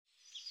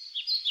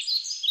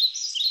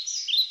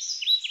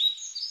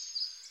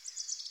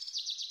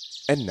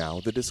And now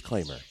the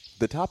disclaimer.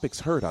 The topics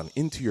heard on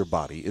Into Your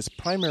Body is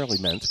primarily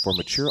meant for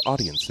mature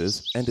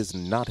audiences and is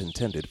not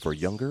intended for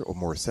younger or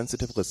more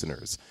sensitive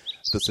listeners.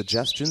 The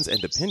suggestions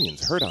and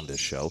opinions heard on this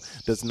show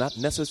does not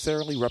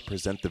necessarily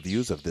represent the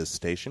views of this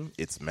station,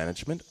 its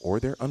management, or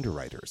their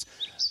underwriters.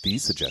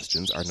 These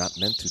suggestions are not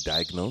meant to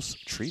diagnose,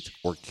 treat,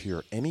 or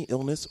cure any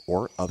illness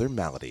or other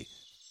malady.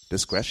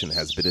 Discretion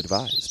has been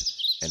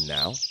advised. And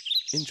now,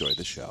 enjoy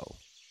the show.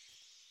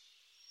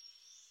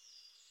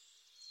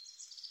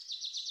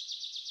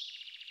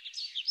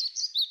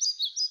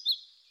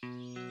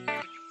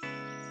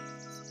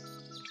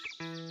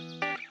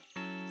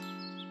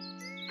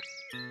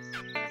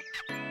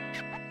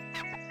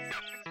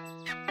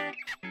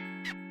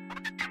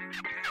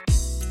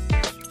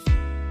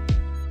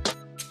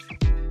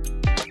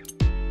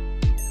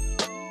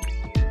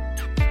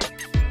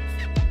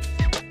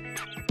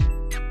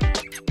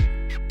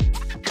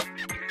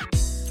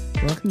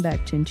 Welcome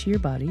back to Into Your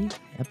Body,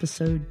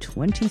 episode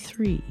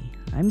 23.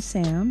 I'm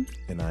Sam.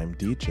 And I'm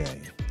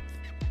DJ.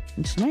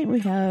 And tonight we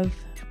have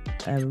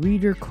a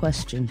reader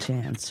question to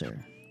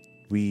answer.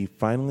 We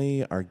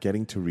finally are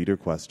getting to reader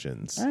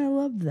questions. I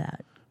love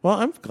that. Well,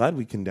 I'm glad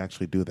we can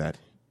actually do that.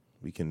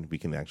 We can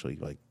actually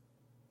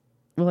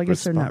Well, I guess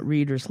respond. they're not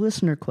readers.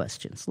 Listener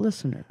questions.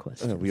 Listener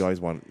questions. You always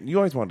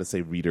want to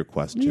say reader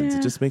questions. Yeah.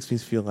 It just makes me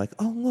feel like,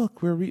 oh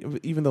look,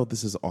 even though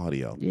this is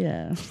audio.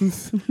 Yeah.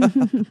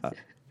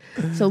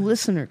 So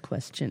listener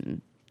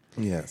question.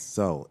 Yes.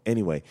 So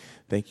anyway,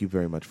 thank you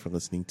very much for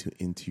listening to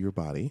Into Your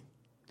Body.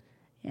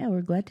 Yeah,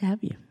 we're glad to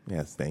have you.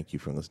 Yes, thank you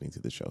for listening to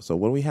the show. So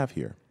what do we have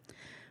here?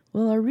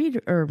 Well, our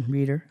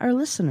our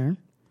listener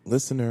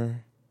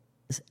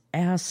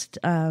asked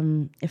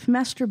if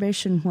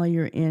masturbation while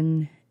you're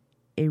in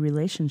a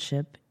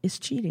relationship is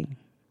cheating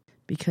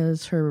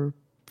because her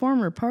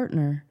former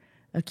partner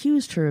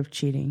accused her of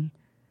cheating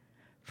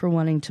for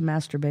wanting to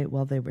masturbate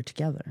while they were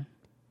together.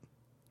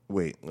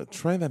 Wait,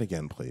 try that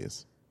again,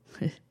 please.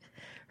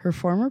 Her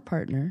former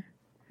partner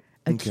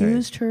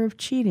accused her of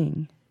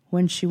cheating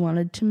when she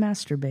wanted to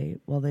masturbate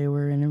while they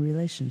were in a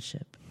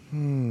relationship.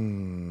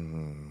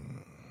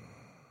 And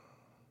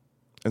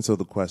so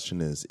the question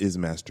is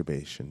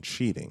masturbation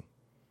cheating?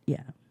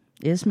 Yeah.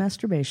 Is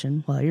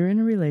masturbation while you're in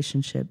a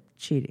relationship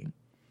cheating?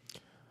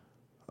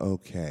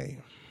 Okay.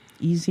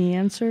 Easy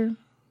answer?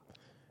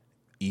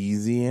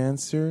 Easy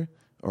answer?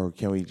 Or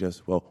can we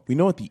just, we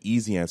know what the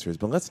easy answer is,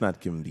 but let's not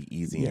give them the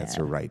easy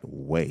answer right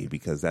away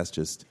because that's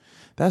just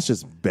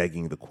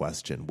begging the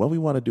question. What we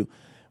want to do,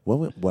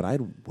 what I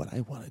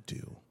want to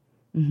do,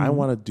 I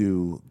want to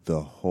do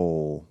the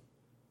whole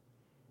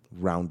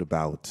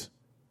roundabout,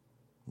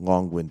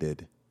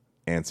 long-winded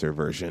answer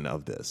version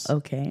of this.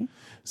 Okay.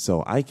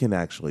 So I can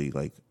actually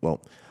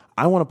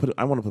I want to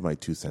put my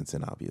 2 cents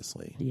in,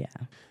 obviously. Yeah.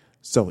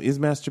 So is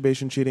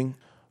masturbation cheating?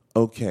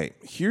 Okay,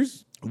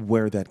 here's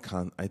where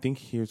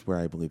here's where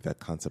I believe that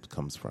concept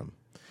comes from.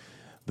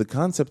 The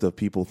concept of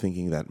people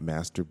thinking that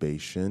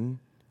masturbation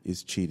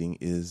is cheating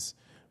is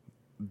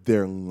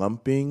they're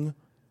lumping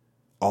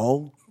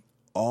all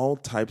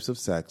types of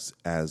sex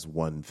as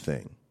one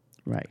thing.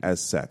 Right.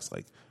 As sex,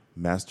 like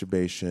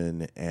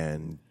masturbation,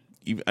 and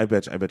even, I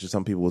bet you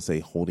some people will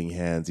say holding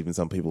hands, even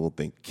some people will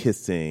think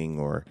kissing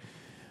or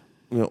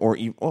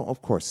even,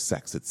 of course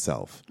sex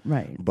itself.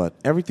 Right. But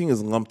everything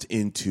is lumped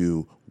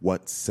into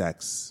what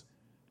sex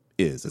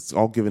is. It's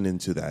all given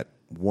into that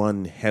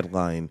one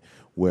headline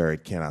where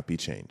it cannot be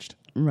changed.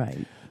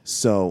 Right.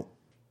 So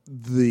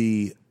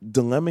the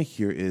dilemma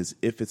here is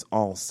if it's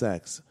all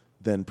sex,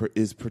 then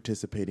is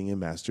participating in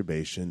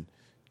masturbation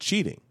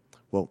cheating?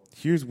 Well,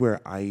 here's where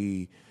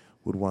I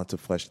would want to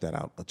flesh that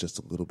out just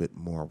a little bit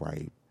more,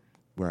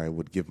 where I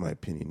would give my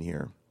opinion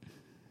here.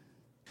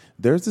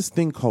 There's this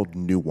thing called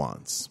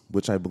nuance,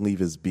 which I believe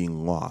is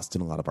being lost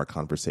in a lot of our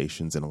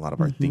conversations and a lot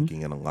of our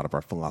thinking and a lot of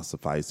our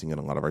philosophizing and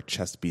a lot of our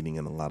chest beating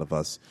and a lot of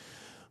us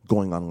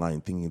going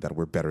online thinking that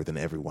we're better than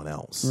everyone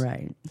else.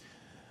 Right.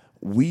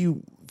 We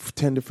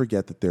tend to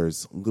forget that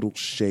there's little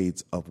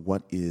shades of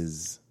what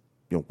is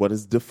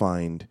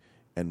defined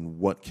and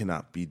what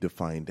cannot be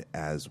defined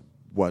as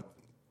what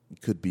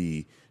could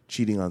be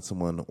cheating on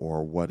someone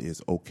or what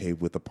is okay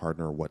with a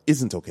partner or what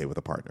isn't okay with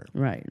a partner.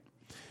 Right.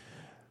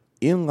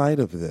 In light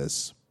of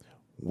this,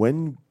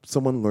 when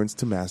someone learns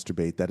to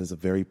masturbate, that is a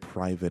very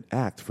private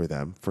act for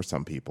them, for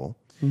some people.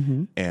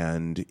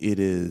 And it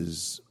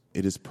is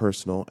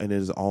personal, and it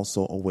is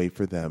also a way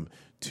for them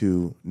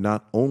to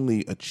not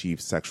only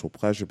achieve sexual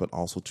pleasure, but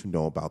also to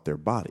know about their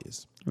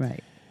bodies.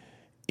 Right.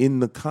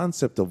 In the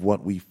concept of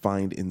what we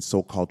find in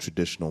so-called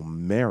traditional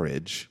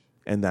marriage,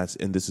 and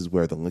this is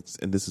where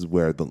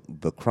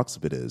the crux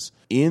of it is.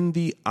 In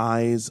the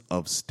eyes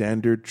of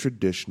standard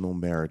traditional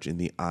marriage, in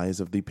the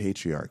eyes of the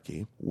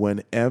patriarchy,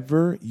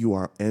 whenever you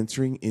are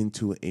entering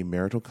into a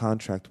marital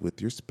contract with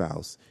your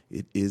spouse,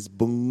 it is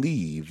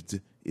believed,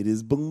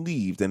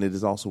 and it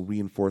is also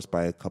reinforced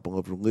by a couple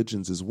of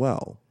religions as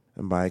well.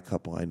 And by a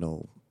couple, I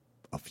know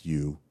a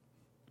few.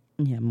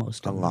 Yeah,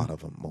 most of them. A lot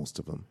of them, most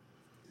of them.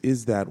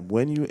 Is that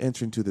when you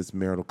enter into this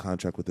marital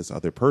contract with this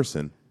other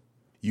person,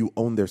 you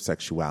own their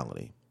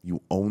sexuality.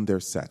 You own their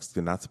sex.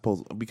 They're not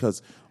supposed,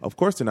 because of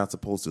course they're not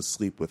supposed to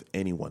sleep with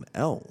anyone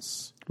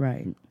else.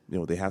 Right. You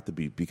know, they have to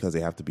be, because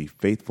they have to be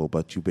faithful,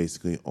 but you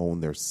basically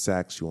own their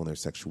sex, you own their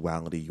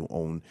sexuality, you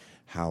own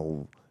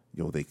how,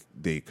 you know,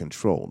 they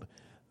controlled.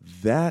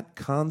 That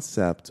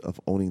concept of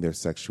owning their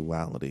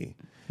sexuality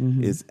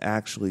is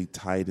actually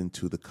tied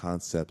into the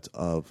concept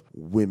of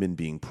women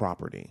being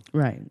property.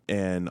 Right.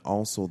 And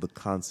also the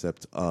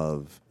concept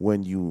of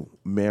when you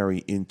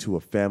marry into a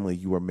family,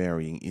 you are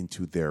marrying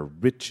into their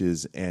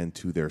riches and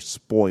to their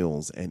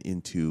spoils and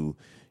into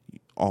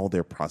all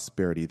their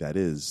prosperity that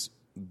is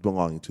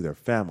belonging to their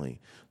family.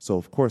 So,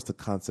 of course, the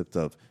concept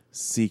of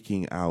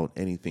seeking out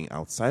anything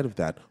outside of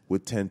that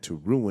would tend to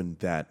ruin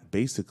that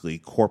basically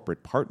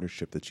corporate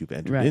partnership that you've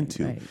entered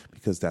into,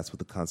 because that's what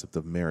the concept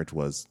of marriage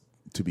was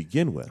to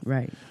begin with.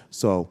 Right.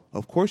 So,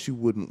 of course, you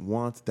wouldn't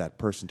want that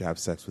person to have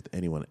sex with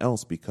anyone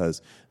else,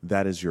 because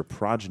that is your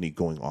progeny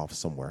going off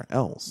somewhere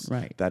else.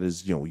 Right. That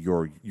is, you know,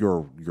 your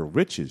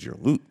riches, your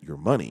loot, your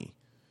money.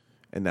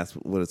 And that's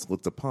what it's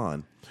looked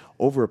upon.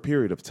 Over a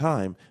period of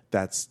time,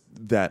 that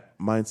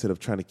mindset of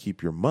trying to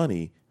keep your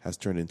money has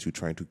turned into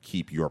trying to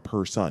keep your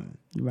person.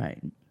 Right.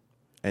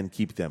 And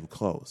keep them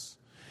close.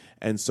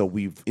 And so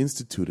we've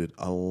instituted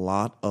a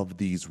lot of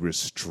these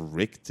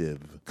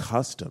restrictive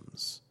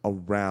customs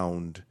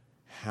around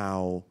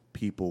how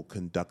people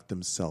conduct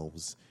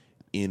themselves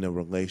in a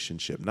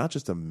relationship, not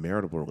just a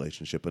marital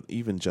relationship, but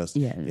even just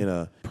in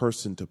a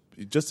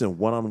just in a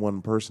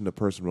one-on-one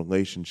person-to-person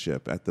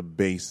relationship at the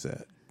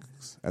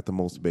basics, at the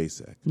most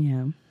basic.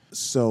 Yeah.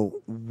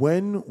 So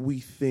when we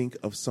think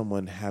of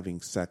someone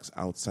having sex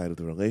outside of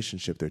the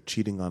relationship, they're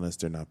cheating on us,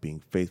 they're not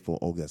being faithful.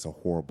 Oh, that's a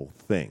horrible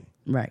thing.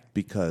 Right.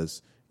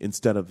 Because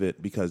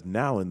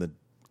now in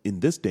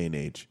this day and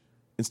age,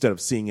 instead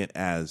of seeing it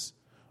as,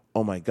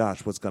 oh my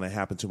gosh, what's going to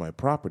happen to my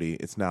property,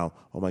 it's now,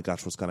 oh my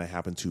gosh, what's going to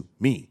happen to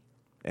me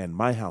and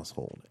my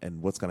household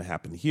and what's going to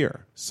happen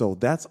here. So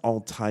that's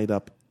all tied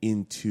up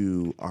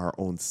into our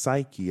own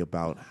psyche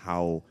about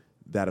how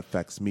that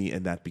affects me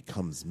and that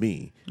becomes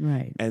me.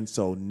 Right. And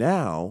so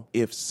now,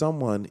 if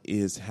someone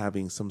is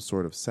having some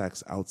sort of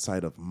sex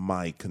outside of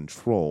my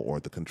control or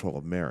the control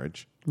of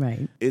marriage,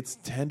 right, it's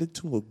tended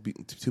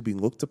to be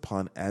looked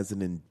upon as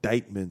an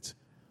indictment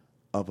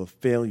of a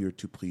failure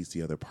to please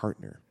the other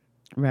partner.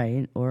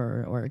 Right,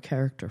 or a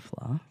character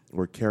flaw.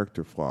 Or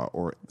character flaw,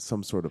 or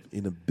some sort of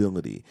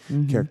inability.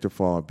 Character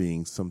flaw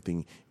being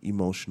something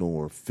emotional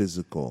or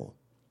physical.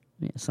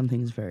 Yeah,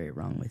 something's very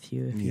wrong with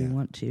you if you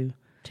want to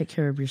take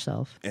care of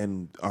yourself.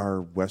 And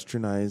our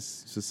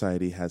westernized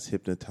society has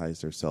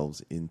hypnotized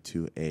ourselves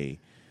into a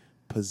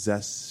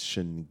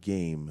possession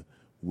game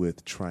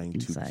with trying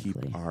to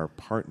keep our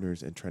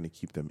partners and trying to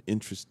keep them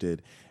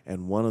interested.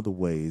 And one of the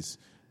ways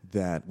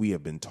that we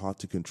have been taught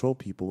to control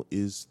people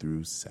is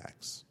through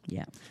sex.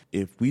 Yeah.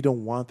 If we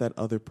don't want that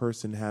other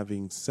person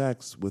having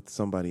sex with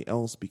somebody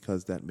else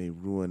because that may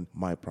ruin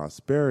my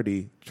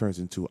prosperity, turns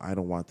into I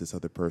don't want this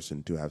other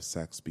person to have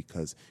sex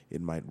because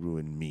it might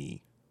ruin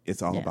me.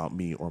 It's all about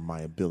me or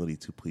my ability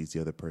to please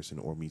the other person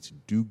or me to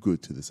do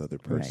good to this other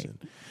person.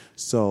 Right.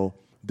 So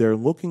they're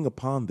looking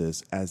upon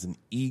this as an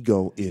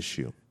ego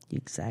issue.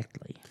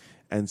 Exactly.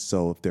 And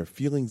so if their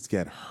feelings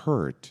get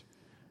hurt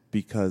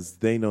because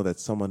they know that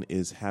someone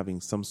is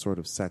having some sort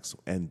of sex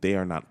and they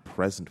are not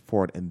present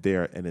for it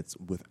and it's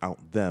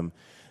without them,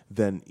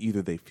 then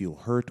either they feel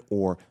hurt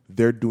or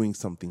they're doing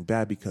something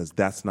bad because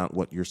that's not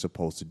what you're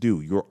supposed to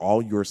do.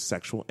 All your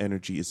sexual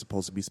energy is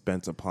supposed to be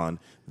spent upon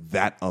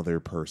that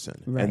other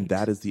person. Right. And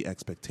that is the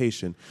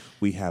expectation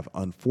we have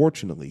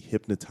unfortunately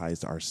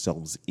hypnotized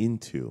ourselves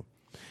into.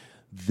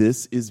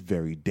 This is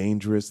very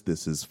dangerous.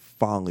 This is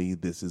folly.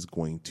 This is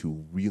going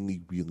to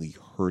really, really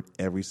hurt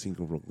every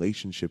single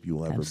relationship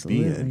you'll ever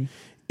be in.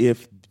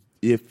 If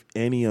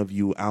any of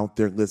you out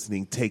there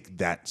listening take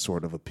that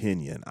sort of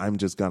opinion, I'm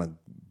just going to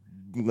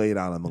lay it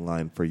out on the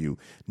line for you.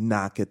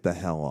 Knock it the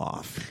hell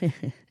off.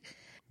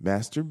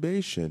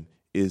 Masturbation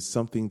is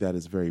something that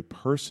is very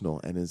personal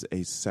and is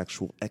a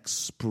sexual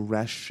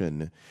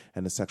expression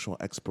and a sexual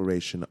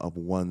exploration of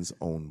one's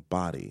own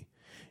body.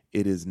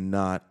 It is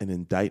not an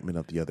indictment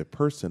of the other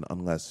person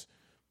unless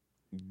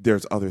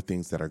there's other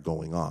things that are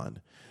going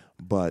on.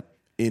 But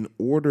in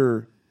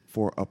order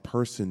for a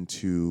person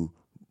to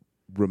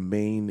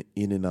remain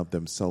in and of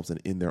themselves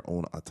and in their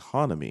own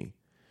autonomy,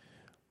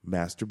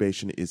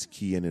 masturbation is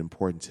key and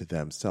important to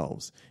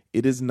themselves.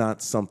 It is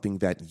not something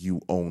that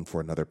you own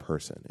for another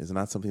person. It's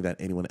not something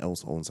that anyone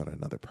else owns on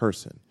another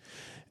person.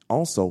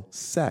 Also,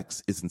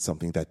 sex isn't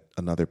something that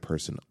another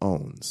person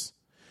owns.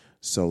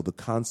 So the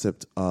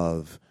concept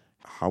of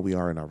how we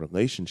are in our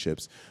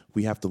relationships,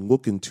 we have to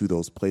look into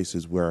those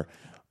places where,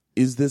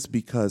 is this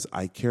because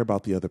I care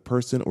about the other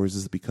person or is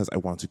this because I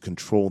want to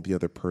control the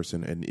other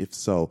person? And if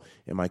so,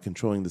 am I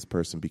controlling this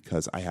person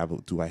because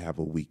do I have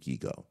a weak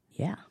ego?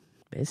 Yeah,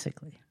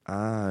 basically.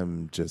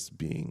 I'm just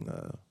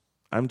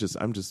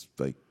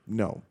like,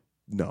 no.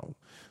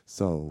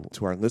 So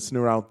to our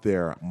listener out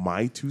there,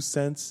 my 2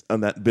 cents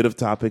on that bit of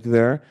topic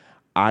there,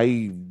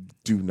 I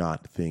do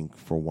not think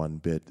for one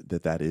bit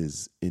that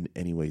is in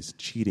any ways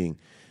cheating.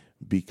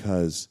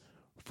 because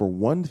for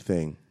one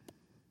thing,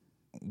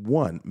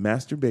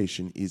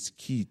 masturbation is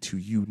key to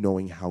you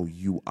knowing how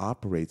you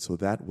operate. So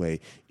that way,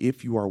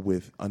 if you are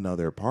with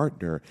another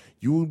partner,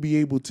 you will be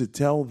able to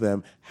tell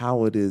them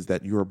how it is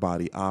that your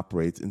body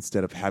operates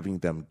instead of having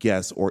them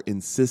guess or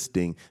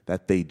insisting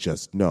that they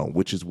just know,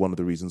 which is one of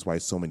the reasons why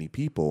so many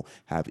people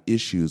have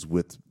issues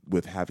with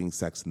having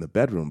sex in the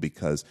bedroom,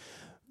 because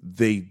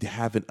they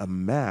haven't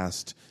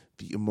amassed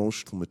the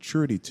emotional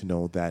maturity to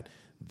know that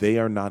they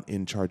are not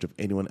in charge of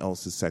anyone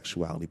else's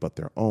sexuality but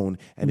their own.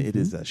 And it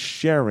is a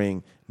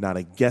sharing, not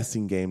a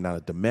guessing game, not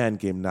a demand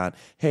game, not,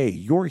 hey,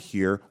 you're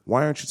here,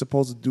 why aren't you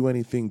supposed to do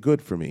anything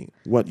good for me?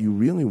 What you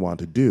really want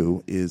to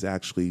do is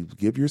actually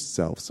give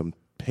yourself some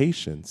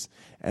patience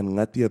and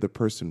let the other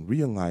person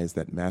realize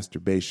that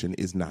masturbation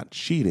is not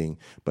cheating,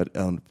 but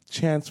a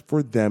chance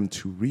for them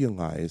to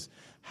realize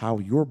how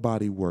your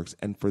body works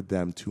and for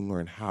them to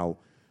learn how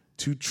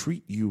to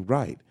treat you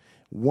right.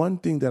 One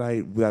thing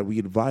that we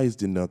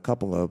advised in a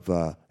couple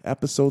of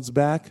episodes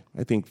back,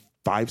 I think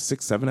 5,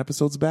 6, 7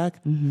 episodes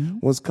back,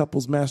 was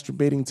couples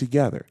masturbating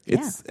together.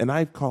 And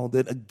I've called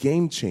it a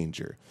game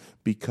changer,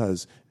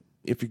 because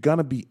if you're going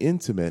to be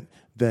intimate,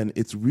 then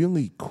it's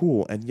really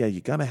cool. And yeah,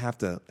 you're going to have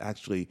to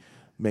actually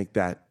make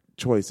that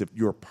choice if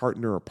your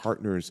partner or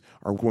partners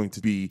are going to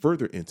be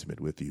further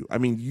intimate with you. I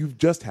mean, you've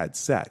just had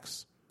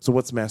sex. So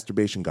what's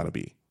masturbation going to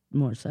be?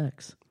 More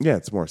sex. Yeah,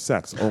 it's more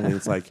sex. Only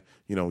it's like,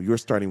 you're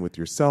starting with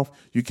yourself.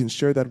 You can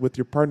share that with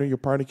your partner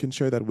can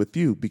share that with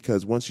you,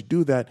 because once you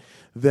do that,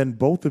 then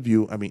both of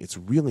you, I mean, it's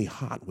really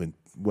hot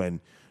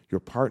when your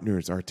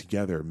partners are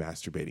together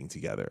masturbating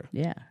together.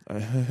 Yeah.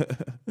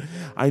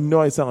 I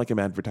know I sound like I'm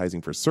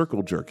advertising for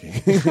circle jerking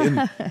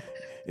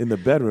in the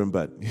bedroom,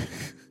 but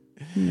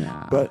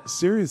Nah. But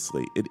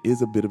seriously, it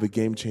is a bit of a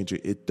game changer.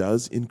 It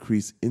does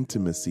increase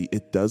intimacy.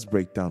 It does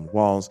break down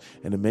walls,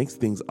 and it makes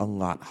things a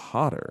lot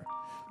hotter.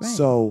 Right.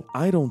 So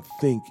I don't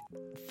think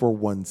for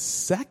 1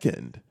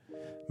 second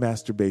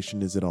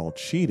masturbation is at all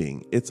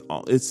cheating. It's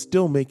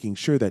still making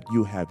sure that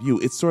you have you.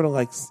 It's sort of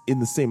like in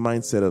the same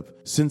mindset of,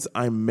 since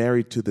I'm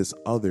married to this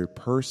other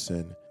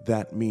person,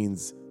 that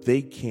means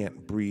they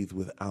can't breathe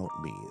without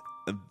me.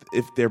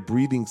 If they're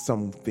breathing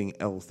something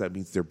else, that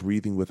means they're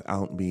breathing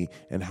without me,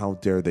 and how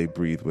dare they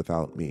breathe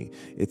without me?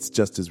 It's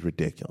just as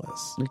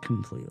ridiculous.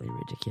 Completely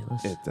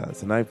ridiculous. It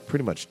does. And I've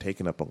pretty much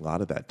taken up a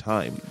lot of that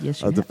time.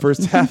 Yes, you have. The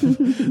first half,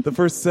 the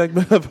first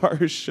segment of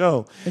our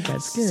show. But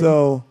that's good.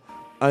 So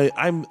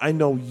I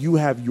know you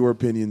have your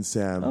opinion,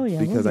 Sam. Oh,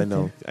 yeah, because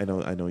we'll I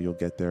know you'll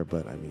get there,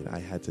 but I mean, I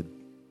had to,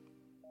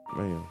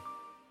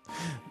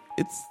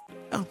 it's,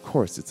 of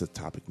course, it's a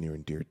topic near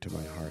and dear to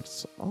my heart.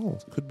 So,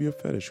 it could be a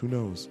fetish. Who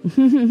knows?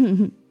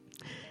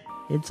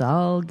 It's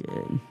all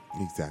good.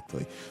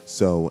 Exactly.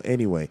 So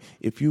anyway,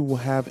 if you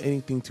have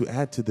anything to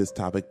add to this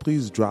topic,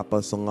 please drop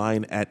us a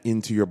line at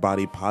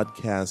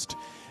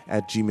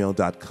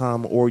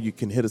intoyourbodypodcast@gmail.com, or you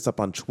can hit us up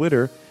on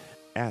Twitter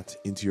at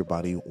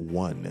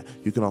intoyourbody1.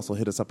 You can also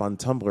hit us up on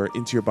Tumblr,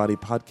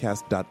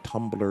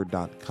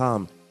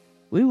 intoyourbodipodcast.tumblr.com.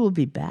 We will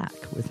be back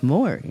with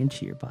more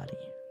Into Your Body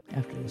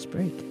after this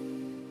break.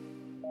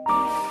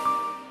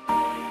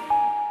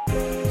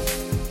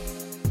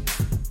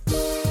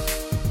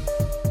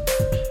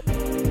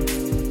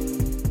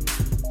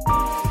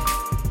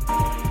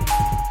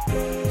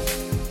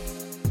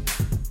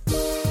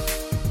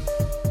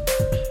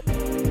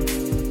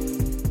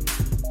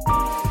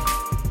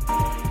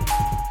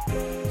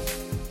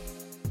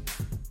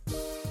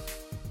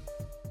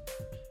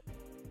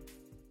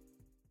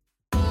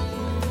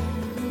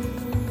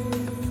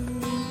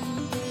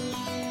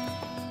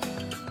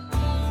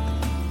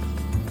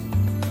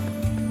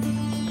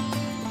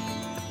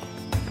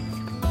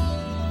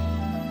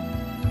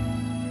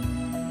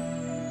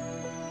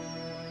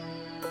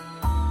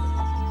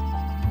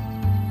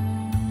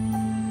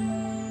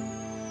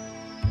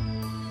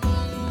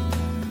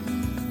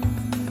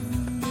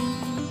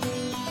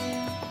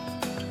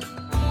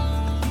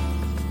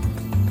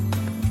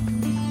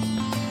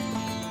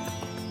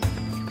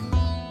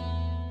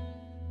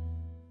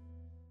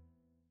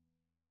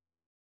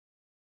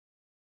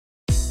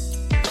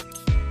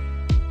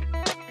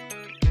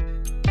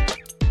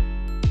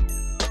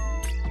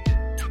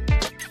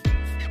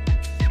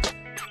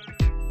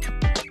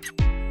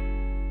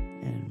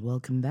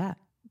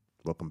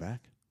 Welcome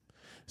back.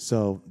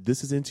 So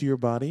this is Into Your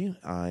Body.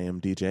 I am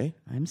DJ.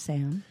 I'm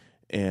Sam.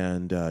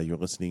 And you're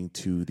listening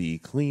to the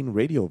clean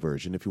radio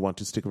version. If you want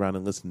to stick around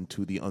and listen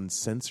to the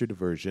uncensored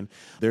version,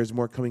 there's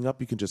more coming up.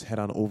 You can just head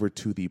on over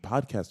to the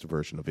podcast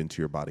version of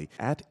Into Your Body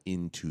at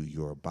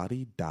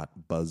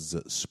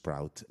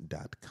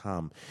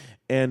intouryourbody.buzzsprout.com.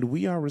 And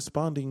we are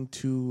responding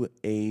to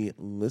a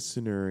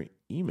listener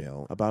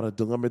email about a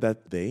dilemma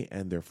that they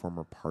and their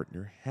former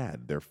partner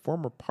had. Their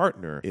former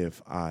partner,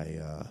 if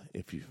I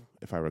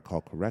recall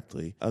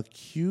correctly,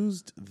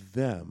 accused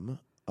them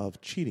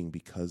of cheating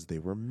because they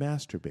were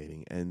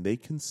masturbating, and they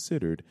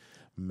considered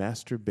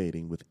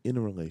masturbating within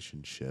a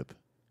relationship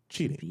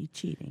cheating. To be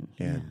cheating.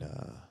 And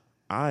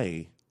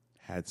I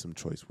had some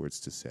choice words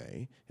to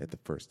say at the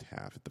first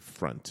half, at the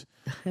front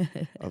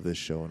of this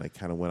show, and I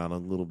kind of went on a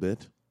little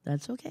bit.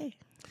 That's okay.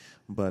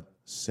 But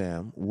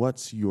Sam,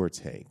 what's your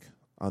take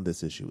on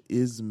this issue?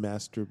 Is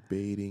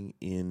masturbating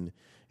in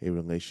a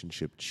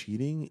relationship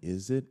cheating?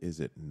 Is it? Is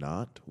it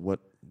not? What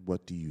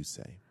do you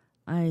say?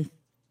 I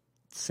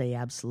say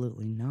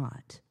absolutely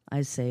not.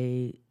 I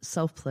say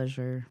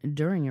self-pleasure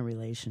during a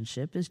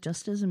relationship is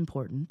just as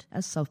important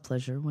as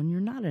self-pleasure when you're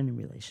not in a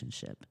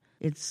relationship.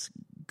 It's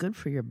good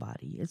for your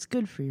body. It's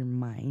good for your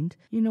mind.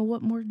 You know,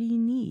 what more do you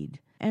need?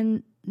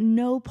 And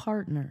no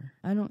partner,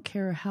 I don't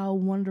care how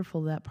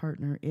wonderful that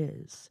partner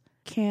is,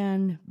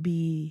 can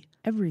be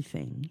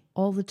everything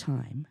all the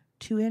time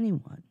to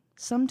anyone.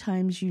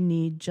 Sometimes you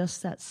need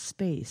just that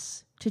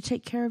space to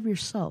take care of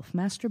yourself.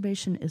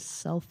 Masturbation is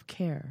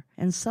self-care.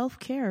 And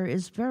self-care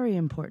is very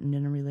important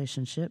in a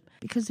relationship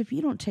because if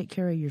you don't take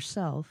care of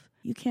yourself,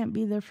 you can't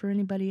be there for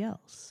anybody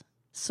else.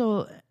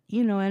 So,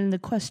 you know, and the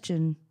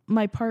question,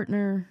 my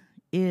partner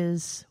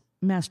is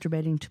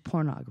masturbating to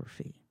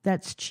pornography.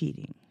 That's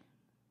cheating.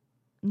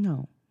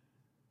 No.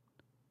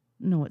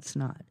 No, it's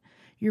not.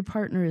 Your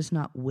partner is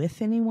not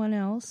with anyone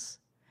else.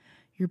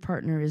 Your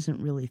partner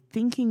isn't really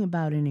thinking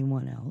about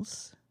anyone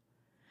else.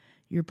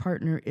 Your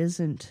partner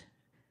isn't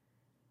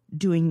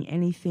doing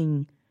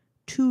anything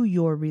to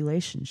your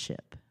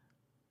relationship.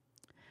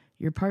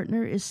 Your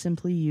partner is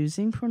simply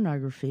using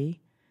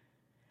pornography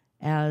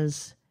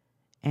as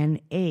an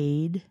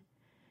aid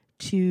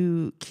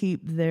to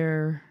keep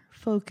their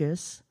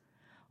focus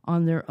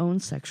on their own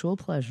sexual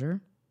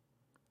pleasure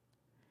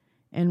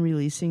and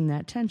releasing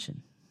that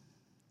tension.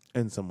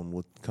 And someone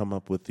would come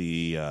up with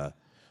the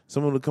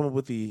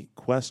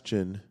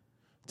question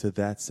to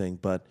that, saying,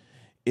 but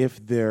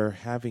if they're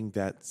having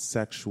that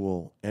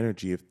sexual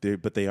energy,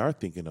 but they are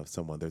thinking of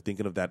someone, they're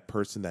thinking of that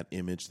person, that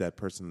image, that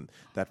person,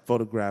 that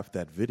photograph,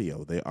 that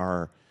video, they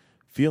are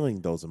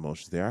feeling those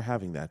emotions. They are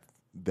having that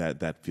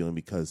feeling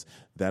because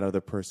that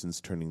other person's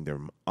turning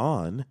them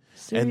on.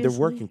 Seriously? And they're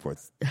working for it.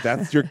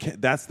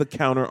 That's the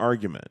counter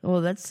argument.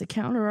 Well, that's the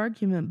counter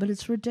argument, but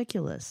it's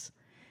ridiculous.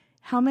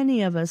 How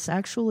many of us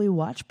actually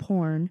watch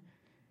porn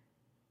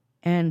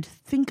and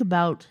think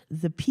about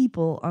the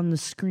people on the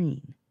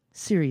screen?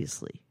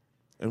 Seriously.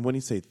 And when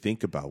you say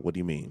think about, what do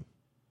you mean?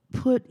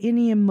 Put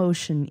any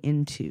emotion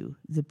into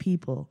the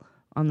people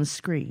on the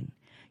screen.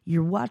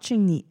 You're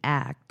watching the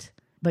act,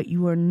 but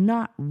you are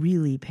not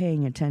really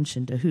paying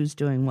attention to who's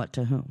doing what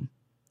to whom.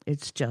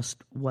 It's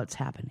just what's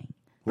happening.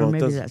 Well, or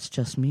maybe that's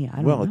just me. I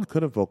don't know. Well, it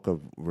could evoke a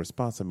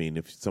response. I mean,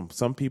 if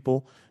some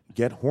people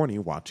get horny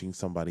watching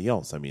somebody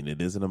else, I mean,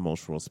 it is an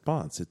emotional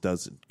response. It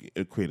does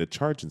create a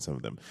charge in some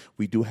of them.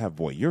 We do have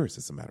voyeurs,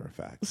 as a matter of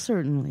fact.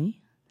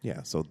 Certainly.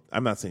 Yeah, so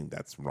I'm not saying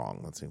that's wrong.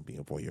 I'm not saying being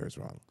a voyeur is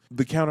wrong.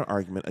 The counter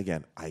argument,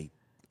 again, I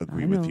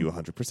agree with you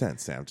 100%,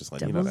 Sam. Just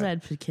letting you know that.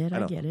 Devil's advocate,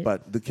 I get it.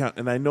 But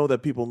and I know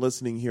that people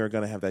listening here are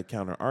going to have that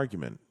counter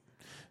argument.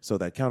 So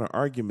that counter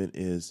argument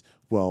is,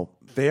 well,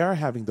 they are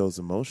having those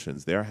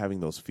emotions. They are having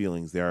those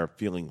feelings. They are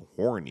feeling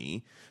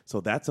horny.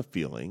 So that's a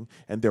feeling.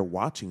 And they're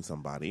watching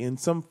somebody. And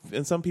some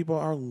people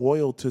are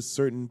loyal to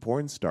certain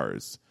porn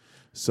stars.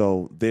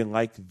 So they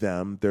like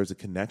them. There's a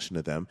connection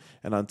to them.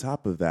 And on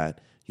top of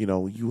that, you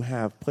know, you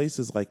have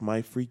places like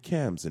My Free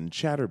Cams and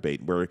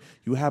Chatterbait where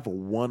you have a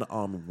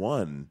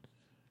one-on-one.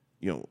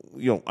 You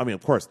know, I mean,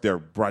 of course, they're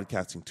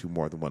broadcasting to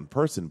more than one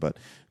person, but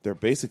they're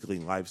basically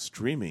live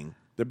streaming.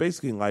 They're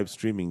basically live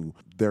streaming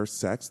their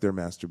sex, their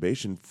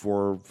masturbation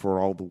for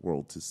all the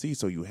world to see.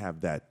 So you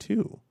have that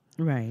too.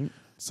 Right.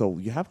 So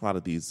you have a lot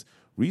of these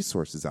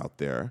resources out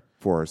there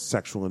for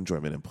sexual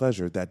enjoyment and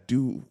pleasure that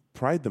do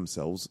pride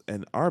themselves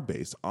and are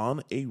based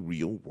on a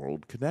real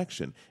world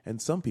connection.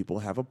 And some people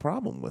have a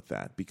problem with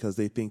that because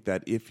they think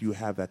that if you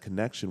have that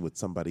connection with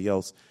somebody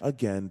else,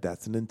 again,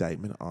 that's an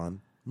indictment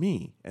on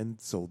me. And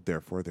so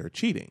therefore they're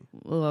cheating.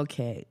 Well,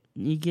 okay.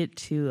 You get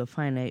to a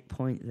finite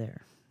point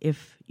there.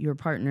 If your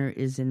partner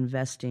is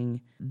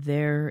investing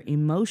their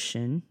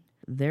emotion,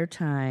 their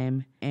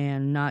time,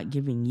 and not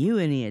giving you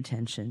any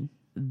attention,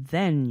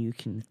 then you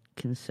can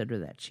consider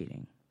that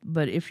cheating.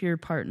 But if your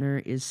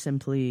partner is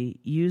simply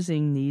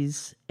using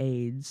these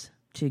aids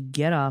to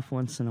get off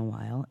once in a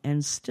while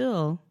and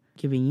still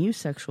giving you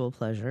sexual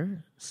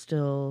pleasure,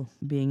 still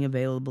being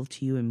available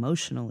to you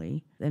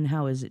emotionally, then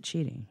how is it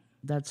cheating?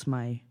 That's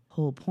my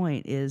whole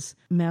point, is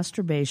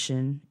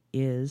masturbation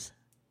is,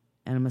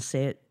 and I'm going to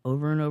say it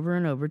over and over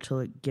and over till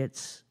it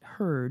gets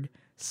heard,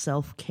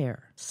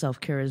 self-care.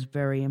 Self-care is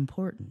very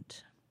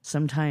important.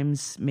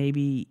 Sometimes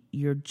maybe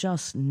you're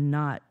just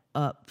not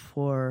up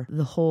for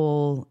the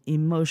whole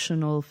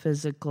emotional,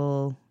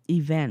 physical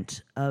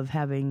event of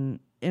having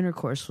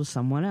intercourse with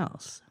someone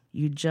else.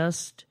 You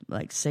just,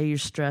 like, say you're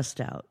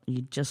stressed out.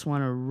 You just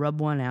want to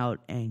rub one out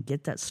and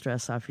get that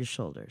stress off your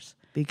shoulders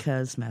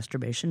because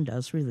masturbation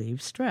does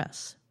relieve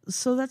stress.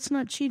 So that's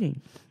not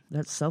cheating.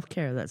 That's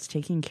self-care. That's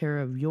taking care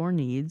of your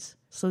needs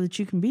so that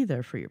you can be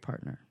there for your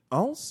partner.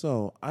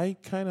 Also, I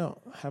kind of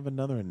have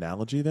another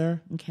analogy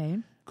there. Okay.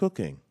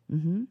 Cooking.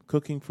 Mm-hmm.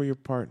 Cooking for your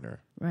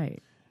partner.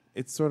 Right.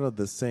 it's sort of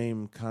the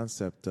same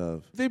concept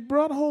of they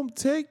brought home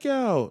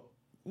takeout.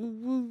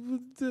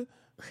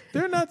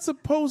 They're not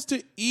supposed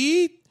to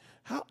eat.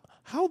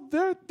 How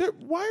they're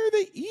why are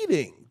they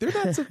eating?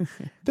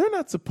 They're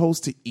not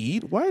supposed to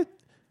eat. Why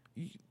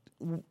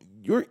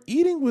you're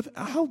eating with?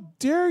 How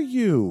dare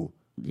you?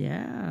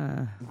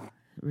 Yeah,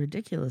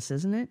 ridiculous,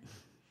 isn't it?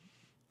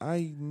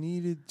 I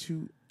needed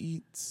to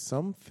eat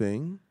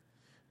something,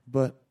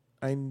 but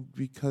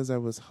because I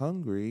was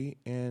hungry,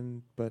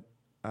 but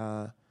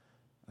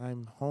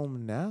I'm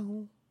home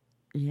now.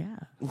 Yeah.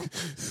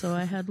 So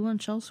I had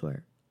lunch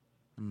elsewhere.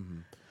 Mm-hmm.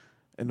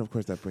 And of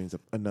course, that brings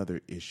up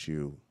another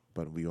issue.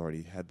 But we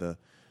already had the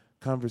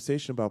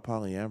conversation about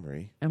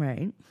polyamory,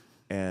 Right.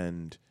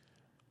 And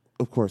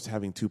of course,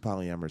 having two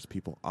polyamorous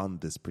people on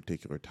this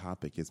particular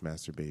topic is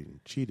masturbating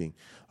and cheating.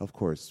 Of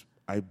course,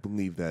 I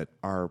believe that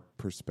our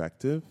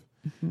perspective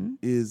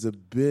is a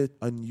bit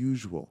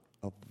unusual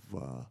of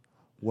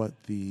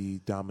what the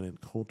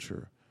dominant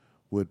culture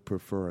would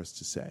prefer us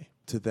to say.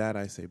 To that,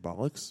 I say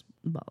bollocks.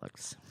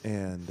 Bollocks.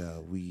 And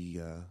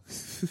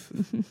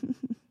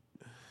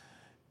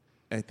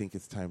I think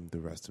it's time the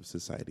rest of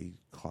society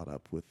caught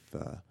up with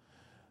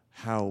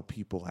how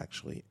people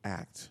actually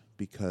act.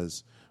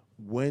 Because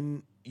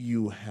when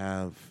you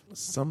have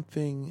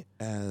something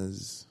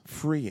as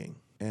freeing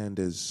and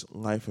as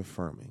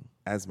life-affirming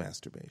as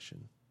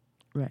masturbation,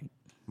 right,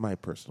 my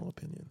personal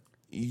opinion,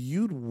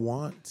 you'd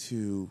want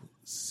to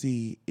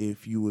see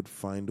if you would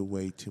find a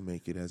way to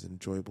make it as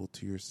enjoyable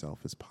to yourself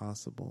as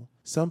possible.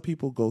 Some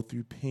people go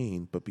through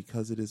pain, but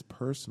because it is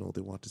personal,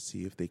 they want to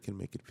see if they can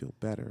make it feel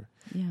better.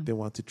 Yeah. They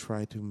want to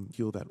try to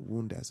heal that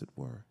wound, as it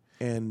were.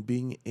 And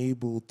being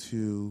able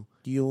to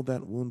heal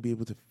that wound, be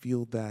able to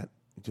feel that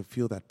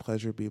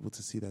pleasure, be able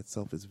to see that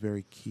self is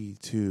very key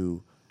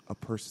to a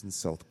person's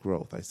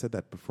self-growth. I said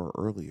that before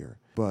earlier,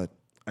 but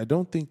I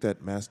don't think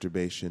that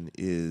masturbation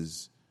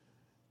is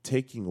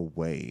taking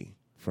away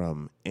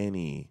from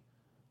any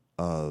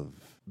of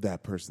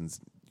that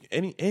person's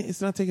it's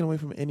not taking away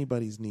from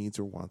anybody's needs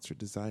or wants or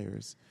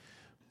desires.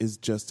 Is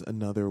just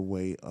another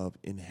way of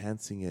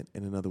enhancing it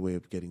and another way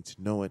of getting to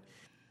know it.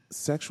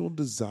 Sexual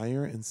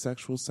desire and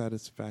sexual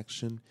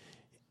satisfaction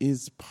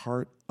is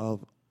part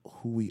of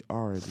who we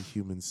are as a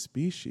human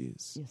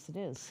species. Yes, it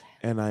is.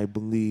 And I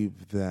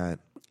believe that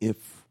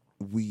if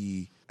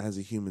we as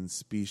a human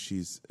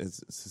species,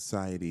 as a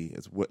society,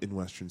 in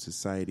Western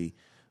society,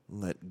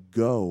 let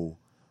go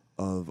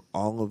of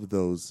all of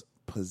those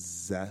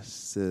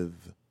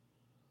possessive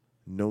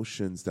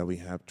notions that we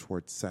have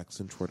toward sex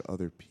and toward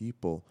other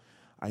people,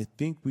 I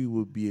think we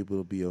would be able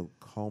to be a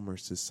calmer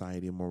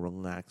society, a more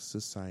relaxed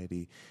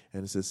society,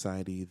 and a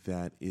society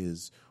that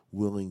is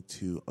willing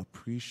to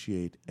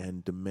appreciate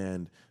and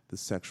demand the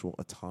sexual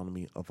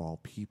autonomy of all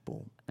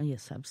people.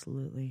 Yes,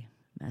 absolutely.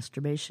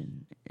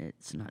 Masturbation,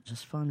 it's not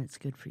just fun, it's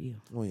good for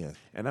you. Oh, yeah.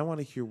 And I want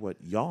to hear what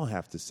y'all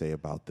have to say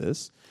about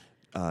this.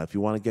 If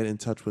you want to get in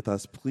touch with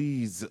us,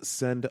 please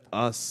send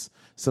us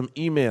some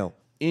email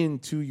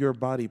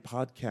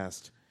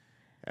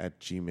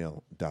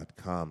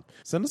intoyourbodypodcast@gmail.com.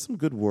 Send us some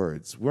good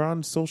words. We're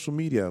on social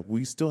media.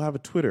 We still have a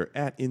Twitter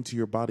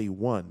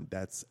 @IntoYourBody1.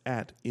 That's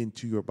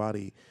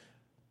 @IntoYourBody1,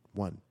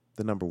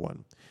 the number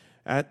 1.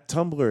 At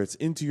Tumblr, it's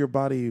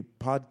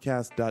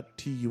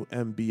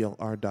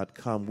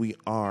intoyourbodypodcast.tumblr.com. We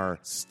are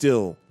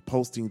still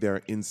posting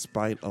there in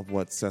spite of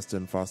what Sesta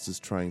and Foster's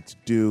trying to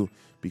do,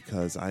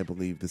 because I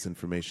believe this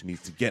information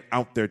needs to get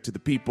out there to the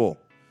people.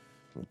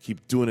 We'll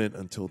keep doing it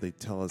until they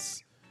tell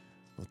us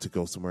to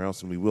go somewhere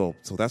else, and we will.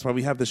 So that's why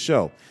we have the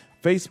show.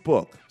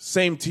 Facebook,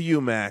 same to you,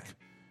 Mac.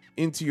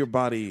 Into Your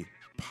Body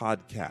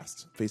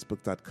Podcast.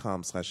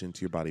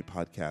 Facebook.com/Into Your Body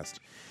Podcast.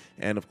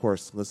 And, of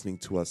course, listening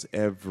to us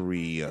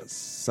every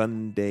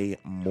Sunday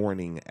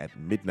morning at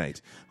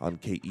midnight on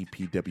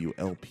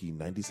KEPWLP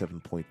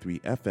 97.3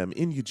 FM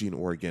in Eugene,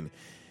 Oregon,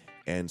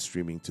 and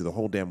streaming to the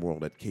whole damn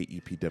world at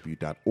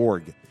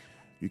KEPW.org.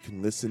 You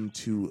can listen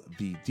to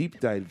the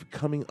deep dive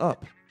coming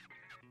up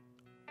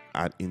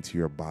at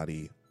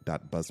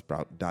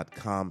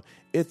IntoYourBody.buzzsprout.com.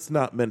 It's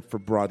not meant for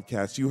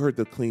broadcast. You heard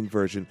the clean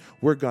version.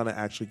 We're going to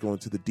actually go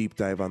into the deep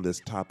dive on this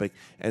topic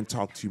and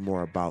talk to you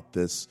more about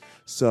this.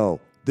 So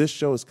this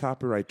show is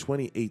copyright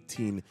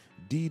 2018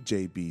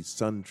 DJB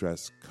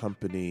Sundress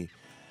Company.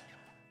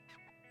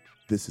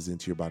 This is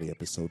Into Your Body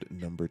episode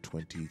number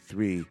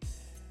 23.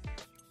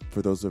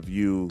 For those of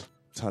you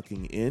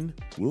tucking in,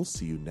 we'll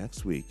see you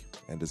next week.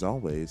 And as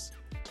always,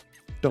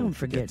 don't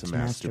forget to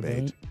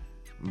masturbate.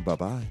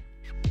 Bye-bye.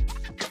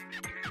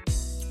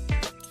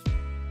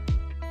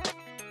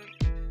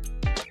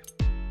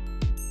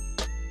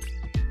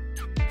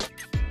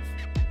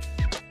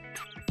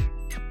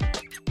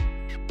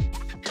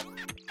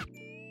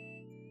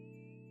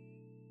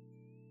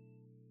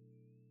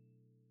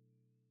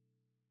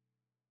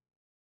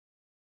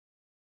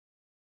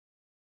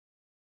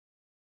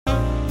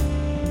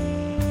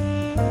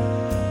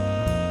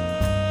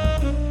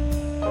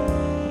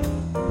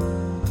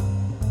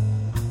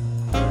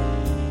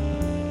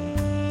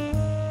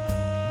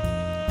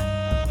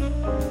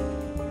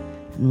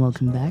 and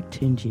welcome back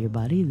to Into Your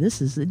Body. This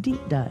is the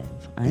Deep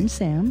Dive. I'm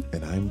Sam.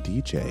 And I'm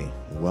DJ.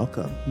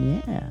 Welcome.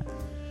 Yeah.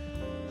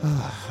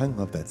 I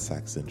love that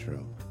sax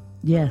intro.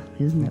 Yeah,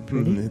 isn't that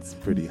pretty? It's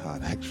pretty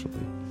hot,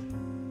 actually.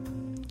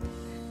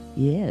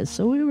 Yeah,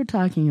 so we were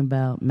talking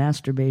about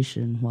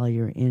masturbation while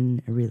you're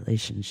in a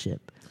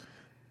relationship.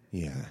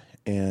 Yeah,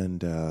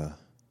 and the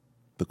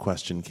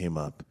question came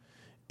up,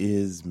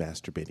 is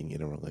masturbating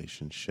in a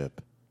relationship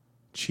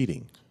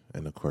cheating?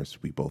 And, of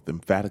course, we both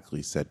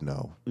emphatically said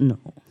no. No.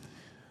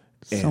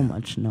 So And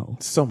much no.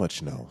 So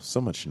much no.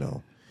 So much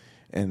no.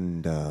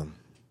 And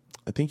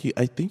I think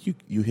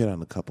you hit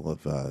on a couple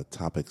of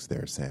topics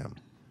there, Sam,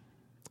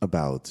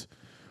 about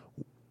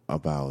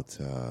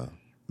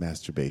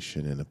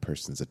masturbation and a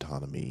person's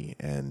autonomy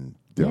and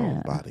their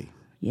own body.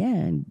 Yeah,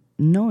 and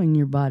knowing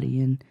your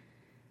body and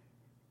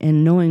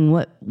knowing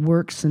what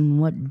works and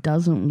what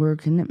doesn't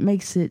work. And it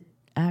makes it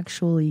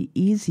actually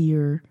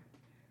easier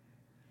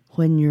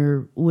when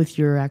you're with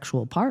your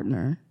actual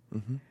partner.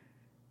 Mm-hmm.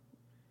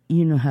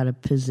 You know how to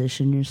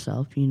position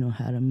yourself. You know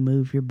how to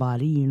move your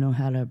body. You know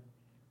how to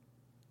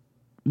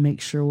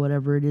make sure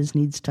whatever it is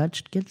needs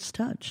touched gets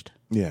touched.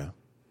 Yeah.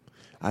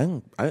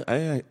 I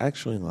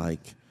actually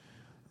like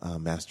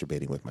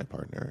masturbating with my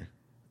partner.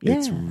 Yeah.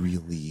 It's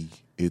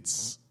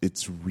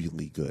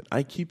really good.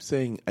 I keep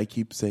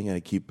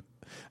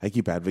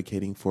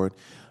advocating for it,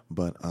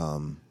 but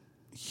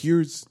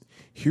here's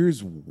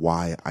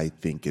why I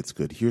think it's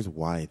good. Here's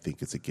why I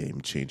think it's a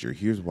game changer.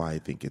 Here's why I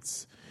think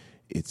it's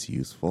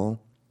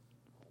useful.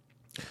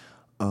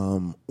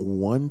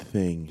 One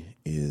thing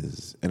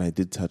is, and I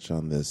did touch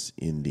on this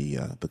in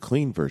the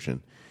clean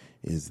version,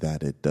 is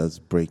that it does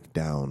break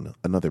down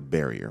another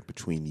barrier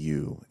between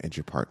you and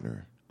your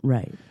partner.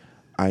 Right.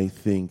 I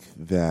think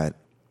that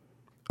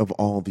of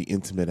all the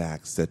intimate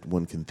acts that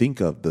one can think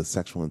of, the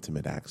sexual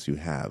intimate acts you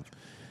have,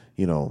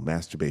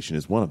 masturbation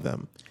is one of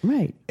them.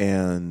 Right.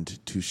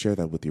 And to share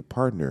that with your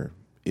partner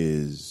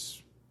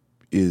is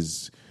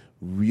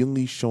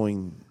really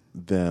showing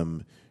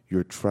them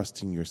you're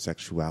trusting your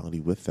sexuality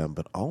with them,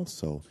 but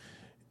also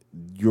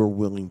you're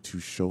willing to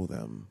show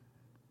them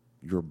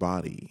your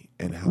body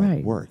and how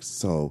it works.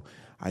 So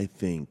I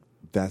think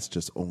that's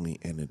just only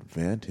an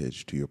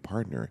advantage to your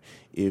partner.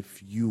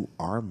 If you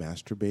are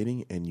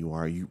masturbating and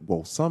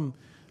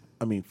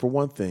for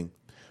one thing,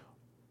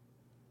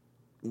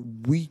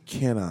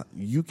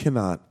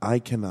 I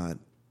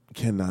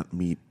cannot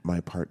meet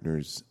my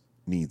partner's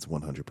needs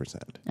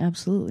 100%.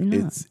 Absolutely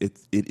not. It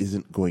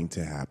isn't going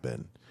to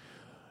happen.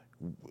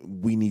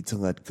 We need to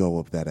let go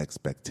of that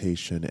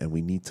expectation, and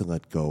we need to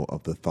let go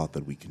of the thought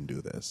that we can do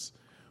this.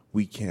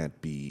 We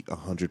can't be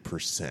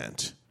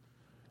 100%.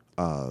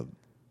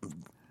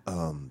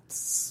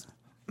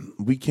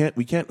 We can't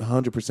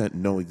 100%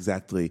 know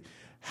exactly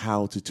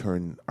how to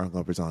turn our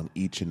lovers on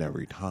each and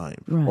every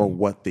time, or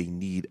what they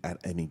need at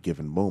any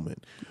given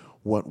moment.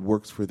 What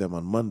works for them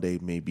on Monday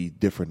may be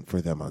different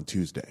for them on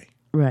Tuesday.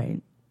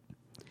 Right.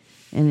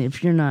 And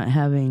if you're not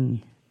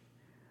having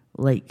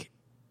like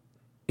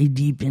a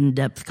deep,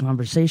 in-depth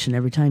conversation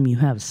every time you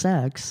have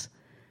sex,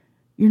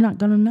 you're not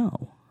going to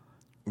know.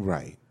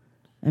 Right.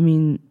 I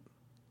mean,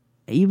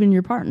 even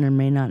your partner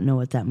may not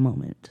know at that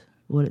moment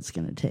what it's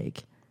going to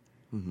take.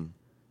 Mm-hmm.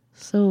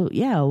 So,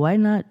 yeah, why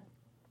not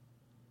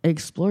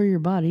explore your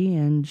body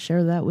and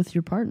share that with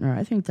your partner?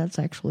 I think that's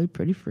actually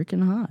pretty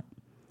freaking hot.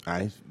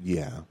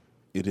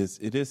 It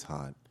is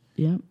hot.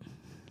 Yep.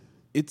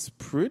 It's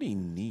pretty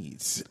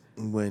neat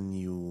when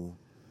you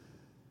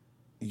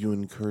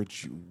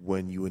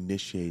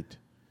initiate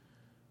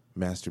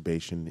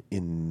masturbation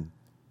in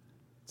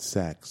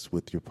sex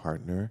with your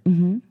partner,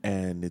 mm-hmm.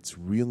 and it's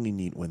really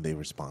neat when they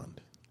respond.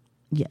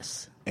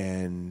 Yes.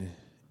 And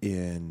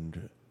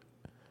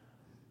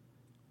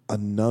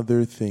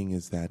another thing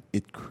is that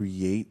it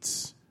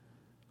creates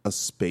a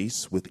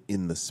space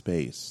within the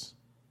space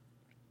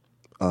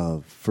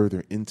of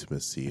further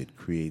intimacy. It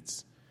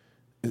creates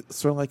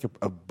sort of like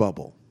a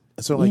bubble.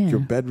 It's sort of like your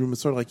bedroom.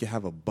 It's sort of like you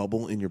have a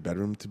bubble in your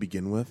bedroom to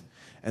begin with,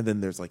 and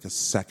then there's like a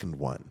second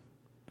one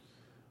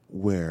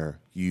where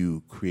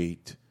you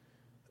create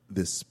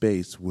this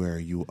space where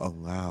you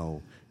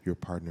allow your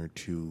partner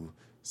to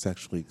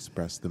sexually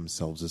express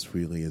themselves as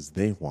freely as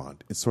they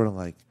want. It's sort of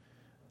like,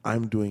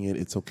 I'm doing it.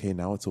 It's okay.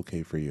 Now it's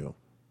okay for you.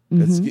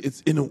 Mm-hmm.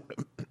 It's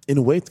in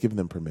a way, it's giving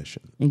them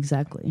permission.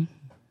 Exactly.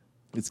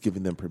 It's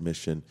giving them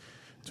permission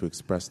to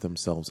express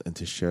themselves and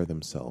to share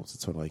themselves.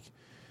 It's sort of like,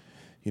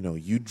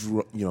 you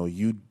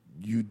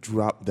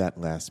drop that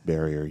last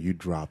barrier. You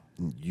drop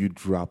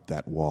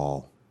that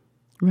wall.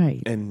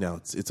 Right. And now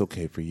it's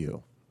okay for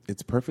you.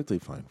 It's perfectly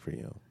fine for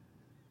you.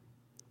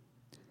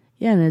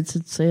 Yeah, and it's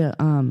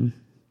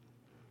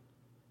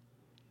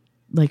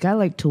like I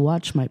like to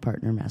watch my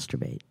partner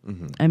masturbate.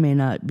 Mm-hmm. I may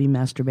not be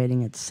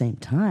masturbating at the same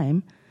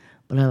time,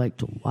 but I like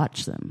to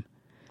watch them.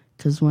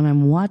 Because when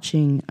I'm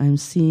watching, I'm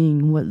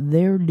seeing what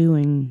they're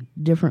doing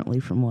differently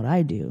from what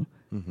I do.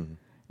 Mm-hmm.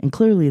 And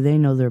clearly they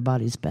know their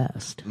bodies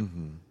best.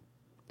 Mm-hmm.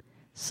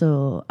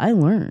 So I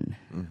learn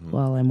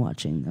while I'm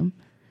watching them,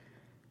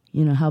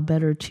 how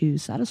better to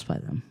satisfy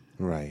them.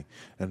 Right.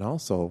 And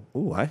also,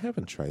 I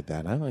haven't tried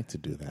that. I like to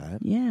do that.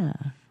 Yeah.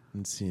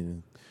 And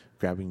seeing,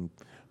 grabbing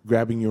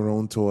your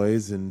own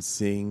toys and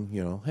seeing,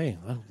 hey,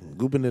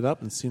 gooping it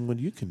up and seeing what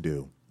you can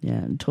do. Yeah,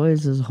 and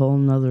toys is a whole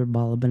nother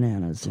ball of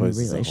bananas Toys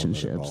in is a whole nother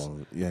relationships.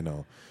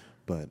 ball,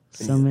 but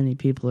So many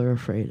people are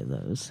afraid of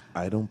those.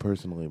 I don't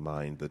personally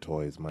mind the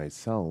toys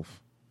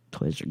myself.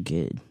 Toys are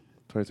good.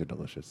 Toys are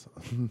delicious.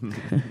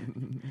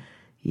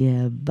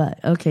 Yeah,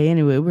 but okay.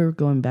 Anyway, we're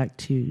going back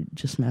to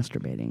just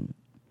masturbating,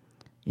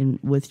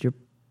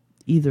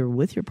 either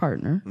with your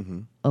partner,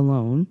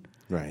 alone,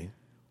 Right.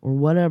 or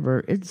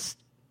whatever.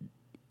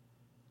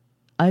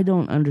 I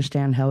don't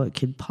understand how it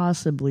could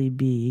possibly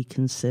be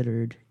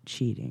considered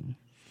cheating.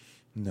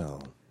 No.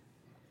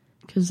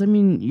 Because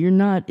you're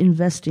not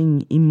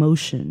investing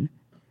emotion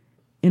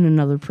in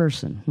another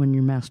person when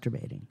you're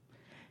masturbating.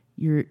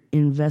 You're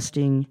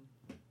investing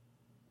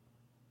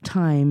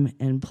time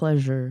and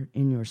pleasure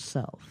in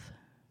yourself.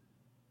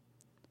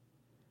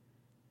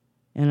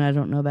 And I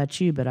don't know about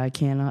you, but I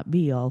cannot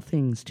be all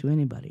things to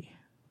anybody.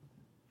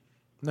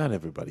 Not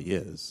everybody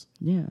is.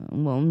 Yeah,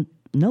 well,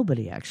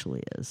 nobody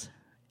actually is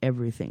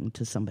everything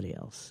to somebody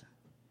else.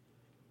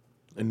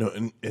 And no,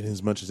 and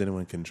as much as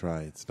anyone can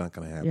try, it's not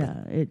going to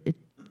happen. Yeah,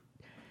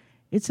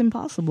 it's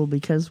impossible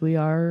because we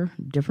are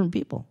different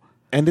people.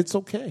 And it's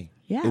okay.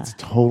 Yeah. It's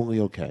totally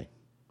okay.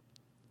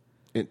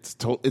 It's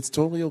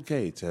totally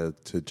okay to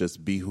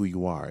just be who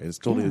you are. It's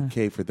totally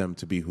okay for them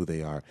to be who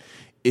they are.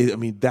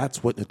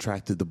 That's what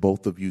attracted the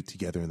both of you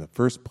together in the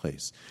first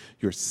place.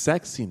 Your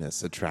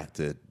sexiness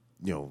attracted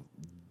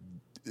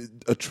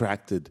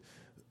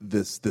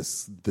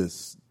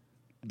this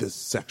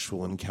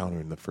sexual encounter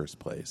in the first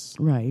place.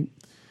 Right.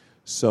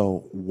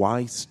 So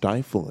why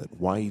stifle it?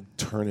 Why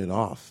turn it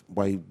off?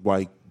 Why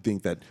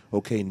think that,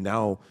 okay,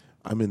 now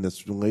I'm in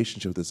this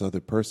relationship with this other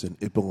person.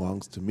 It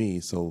belongs to me.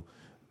 So,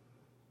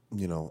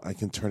 I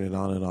can turn it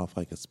on and off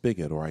like a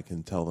spigot, or I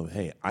can tell them,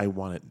 hey, I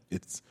want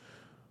it.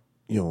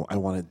 I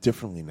want it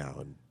differently now.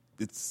 And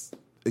it's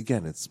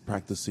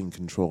practicing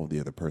control of the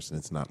other person.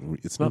 It's not real.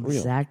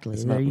 Exactly.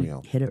 It's there not you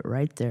real. hit it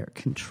right there.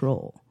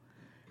 Control.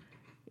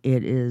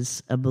 It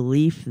is a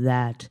belief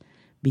that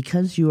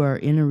because you are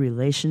in a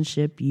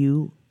relationship,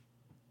 you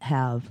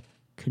have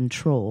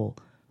control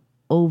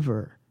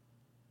over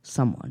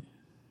someone.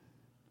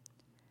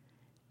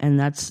 And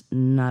that's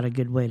not a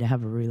good way to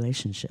have a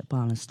relationship,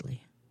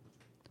 honestly.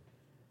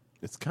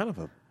 It's kind of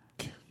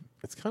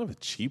a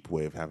cheap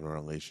way of having a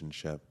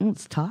relationship. Well,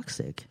 it's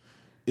toxic.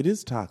 It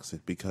is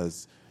toxic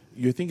because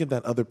you're thinking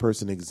that other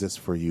person exists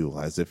for you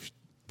as if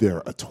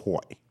they're a toy.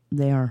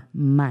 They are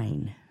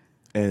mine.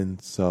 And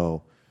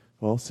so,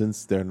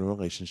 since they're in a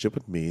relationship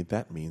with me,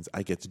 that means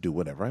I get to do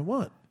whatever I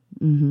want.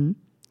 Mm-hmm.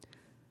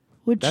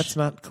 Which that's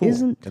not cool.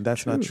 And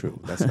that's true. not true.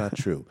 That's not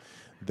true.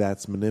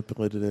 That's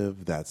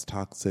manipulative. That's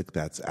toxic.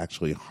 That's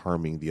actually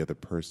harming the other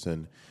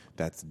person.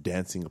 That's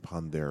dancing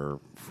upon their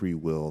free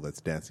will. That's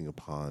dancing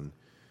upon,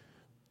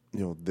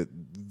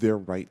 their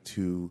right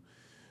to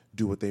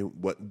do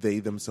what they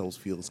themselves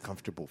feel is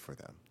comfortable for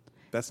them.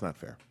 That's not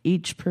fair.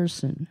 Each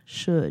person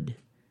should.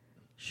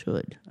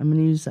 I'm going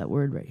to use that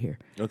word right here.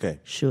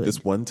 Okay. Should.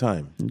 This one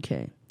time.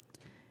 Okay.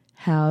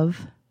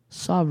 Have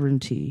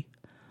sovereignty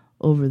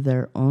over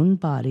their own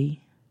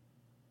body,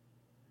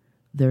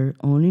 their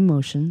own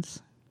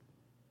emotions,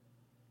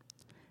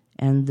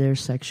 and their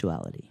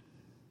sexuality.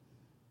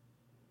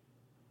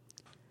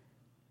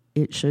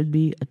 It should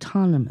be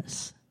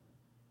autonomous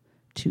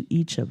to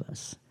each of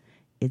us.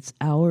 It's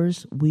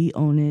ours. We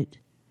own it.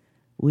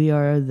 We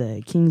are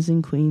the kings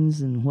and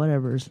queens and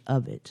whatever's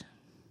of it.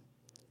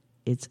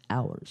 It's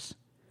ours.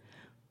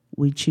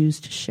 We choose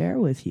to share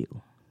with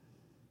you.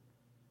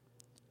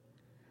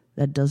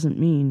 That doesn't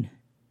mean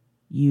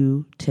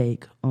you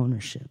take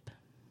ownership.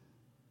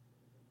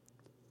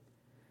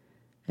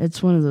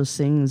 It's one of those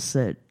things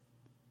that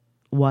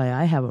why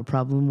I have a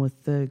problem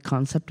with the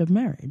concept of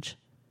marriage.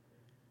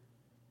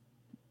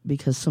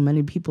 Because so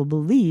many people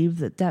believe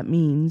that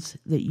means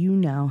that you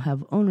now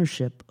have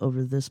ownership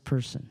over this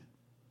person.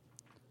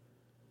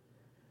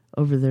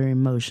 Over their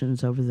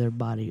emotions, over their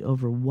body,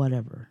 over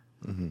whatever.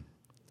 Mm-hmm.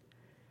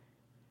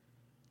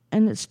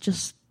 And it's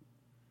just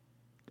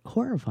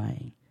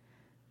horrifying.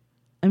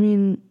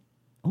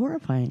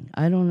 Horrifying.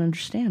 I don't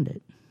understand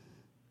it.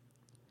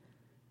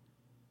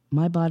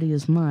 My body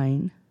is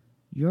mine.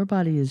 Your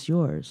body is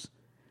yours.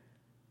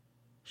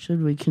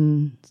 Should we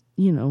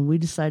we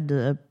decide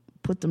to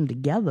put them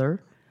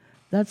together,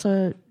 that's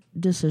a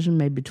decision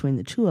made between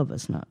the two of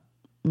us, not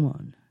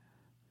one.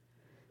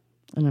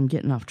 And I'm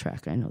getting off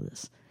track, I know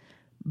this.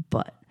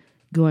 But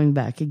going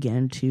back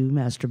again to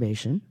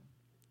masturbation,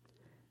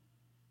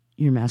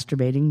 you're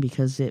masturbating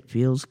because it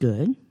feels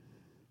good.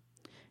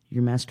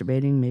 You're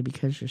masturbating maybe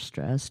because you're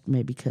stressed,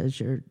 maybe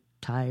because you're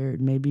tired,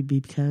 maybe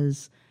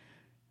because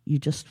you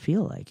just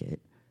feel like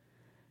it.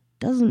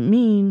 Doesn't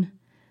mean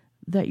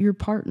that your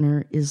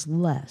partner is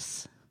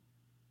less.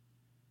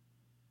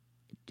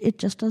 It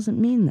just doesn't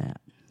mean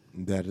that.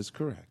 That is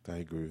correct. I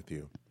agree with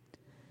you.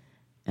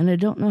 And I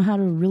don't know how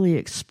to really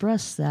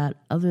express that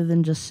other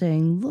than just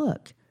saying,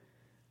 look,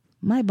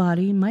 my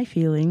body, my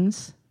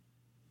feelings,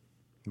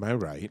 My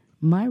right.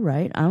 my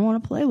right. I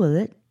want to play with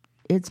it.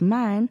 It's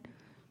mine.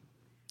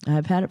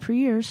 I've had it for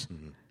years.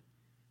 Mm-hmm.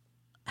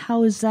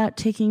 How is that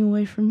taking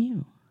away from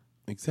you?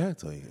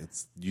 Exactly.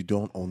 You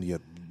don't own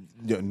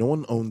no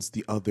one owns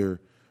the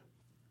other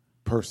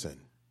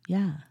person.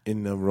 Yeah.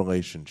 In a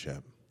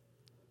relationship.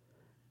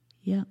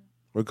 Yeah.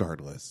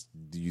 Regardless,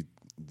 the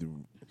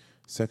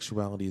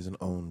sexuality isn't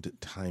owned,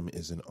 time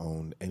isn't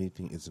owned,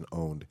 anything isn't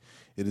owned.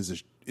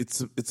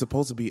 It's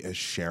supposed to be a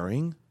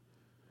sharing,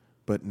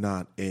 but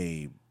not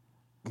a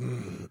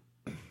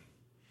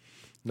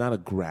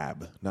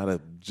grab, not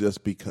a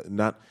just because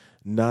not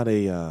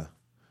a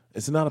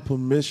it's not a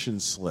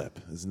permission slip.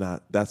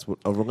 That's what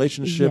a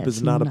relationship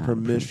is not a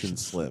permission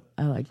slip.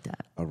 I like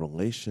that. A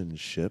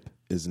relationship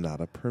is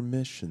not a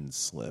permission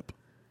slip.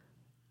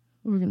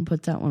 We're going to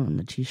put that one on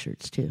the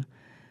t-shirts too.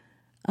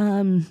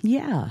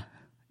 Yeah,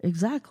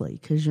 exactly.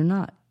 Because you're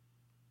not,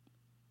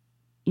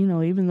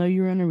 even though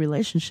you're in a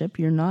relationship,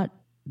 you're not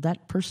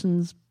that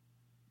person's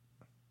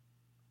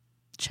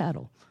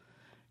chattel.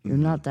 You're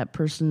Mm-hmm. not that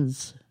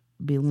person's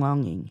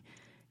belonging.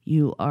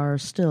 You are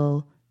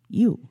still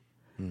you.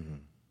 Mm-hmm.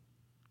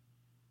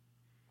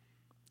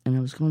 And I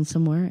was going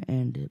somewhere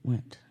and it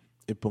went.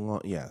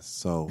 Yes.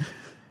 So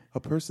a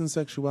person's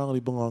sexuality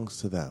belongs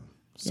to them.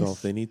 So Yes.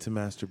 If they need to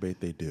masturbate,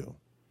 they do.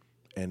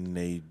 And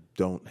they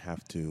don't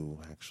have to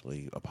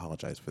actually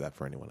apologize for that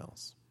for anyone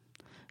else.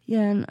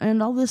 Yeah,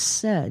 and all this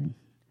said,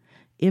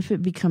 if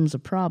it becomes a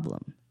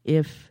problem,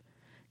 if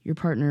your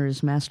partner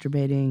is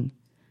masturbating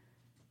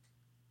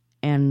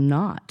and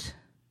not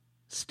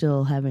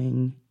still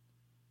having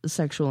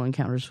sexual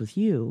encounters with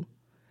you,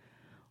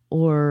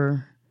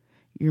 or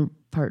your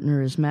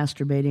partner is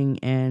masturbating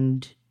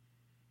and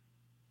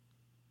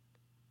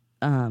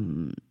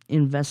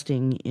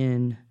investing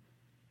in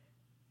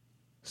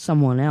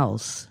someone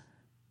else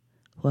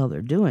while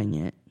they're doing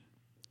it,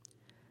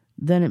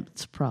 then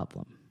it's a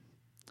problem.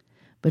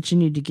 But you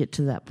need to get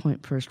to that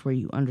point first where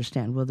you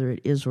understand whether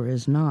it is or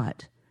is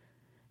not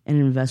an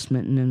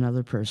investment in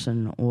another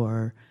person,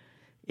 or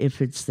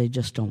if it's they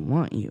just don't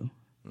want you.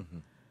 Mm-hmm.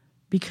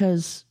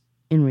 Because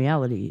in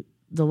reality,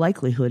 the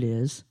likelihood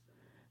is,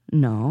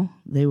 no,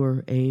 they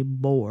were A,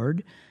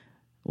 bored,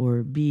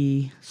 or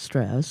B,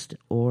 stressed,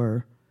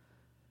 or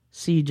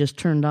C, just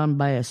turned on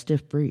by a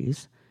stiff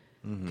breeze,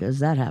 because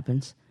that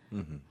happens,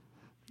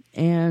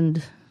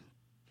 and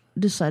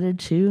decided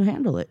to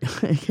handle it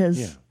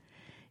because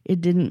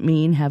it didn't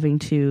mean having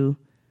to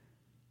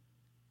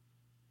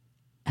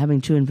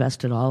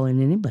invest it all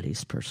in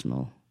anybody's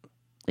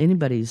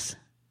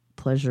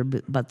pleasure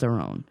but their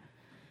own.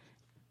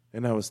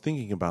 And I was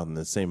thinking about in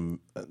the same,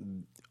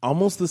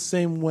 almost the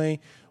same way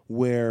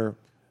where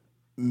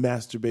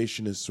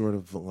masturbation is sort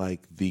of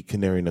like the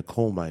canary in a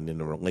coal mine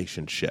in a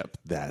relationship.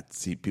 That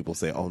people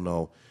say, "Oh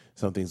no,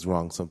 something's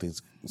wrong,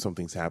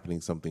 something's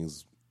happening,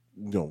 something's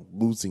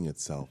losing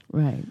itself."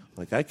 Right.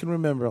 Like I can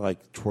remember,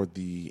 like toward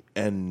the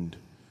end,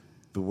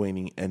 the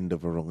waning end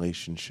of a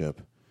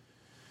relationship,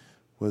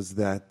 was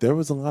that there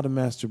was a lot of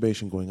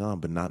masturbation going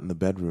on, but not in the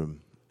bedroom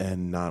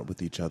and not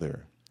with each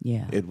other.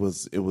 Yeah. It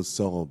was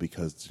solo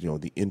because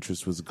the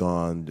interest was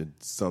gone, and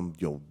some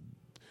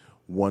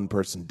one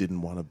person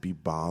didn't want to be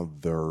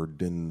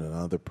bothered, and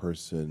another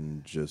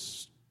person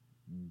just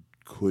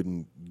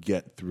couldn't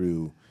get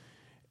through,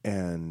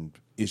 and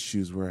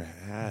issues were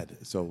had.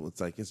 So it's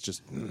like it's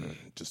just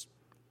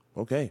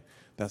okay.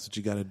 That's what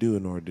you got to do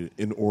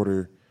in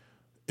order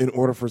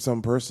for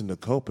some person to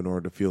cope, in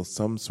order to feel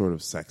some sort of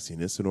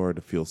sexiness, in order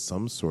to feel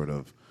some sort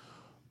of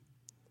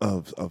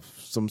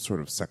some sort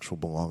of sexual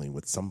belonging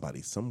with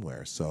somebody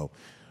somewhere. So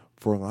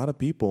for a lot of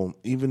people,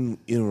 even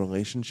in a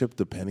relationship,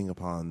 depending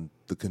upon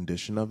the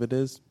condition of it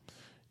is,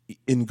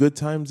 in good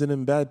times and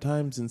in bad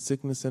times, in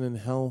sickness and in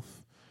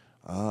health,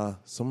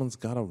 someone's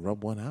got to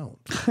rub one out.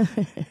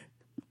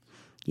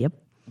 Yep.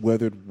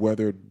 Whether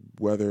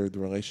the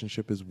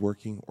relationship is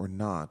working or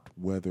not,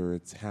 whether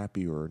it's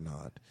happy or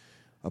not,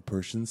 a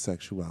person's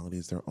sexuality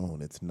is their own.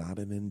 It's not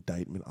an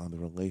indictment on the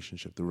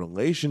relationship. The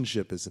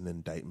relationship is an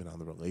indictment on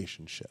the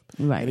relationship.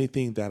 Right.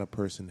 Anything that a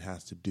person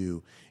has to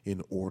do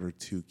in order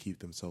to keep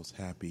themselves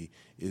happy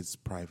is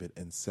private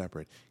and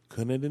separate.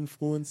 Can it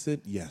influence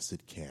it? Yes,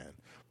 it can.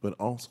 But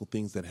also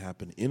things that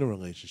happen in a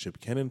relationship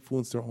can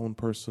influence their own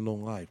personal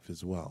life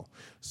as well.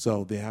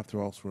 So they have to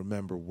also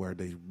remember where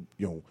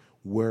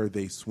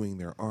they swing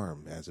their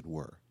arm, as it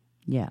were.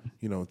 Yeah.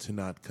 To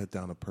not cut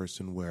down a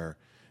person where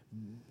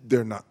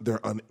they're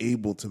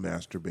unable to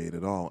masturbate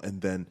at all,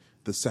 and then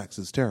the sex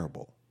is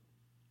terrible.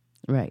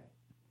 Right.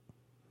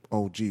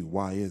 Oh, gee,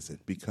 why is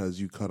it? Because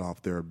you cut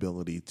off their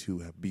ability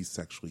to be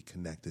sexually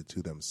connected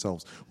to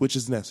themselves, which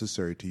is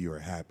necessary to your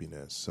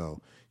happiness. So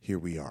here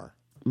we are.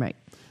 Right.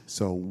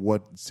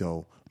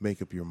 So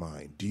make up your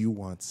mind. Do you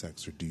want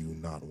sex or do you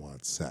not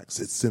want sex?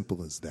 It's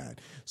simple as that.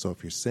 So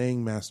if you're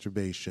saying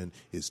masturbation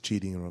is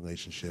cheating in a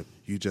relationship,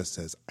 you just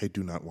says, I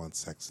do not want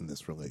sex in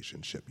this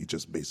relationship. You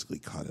just basically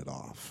cut it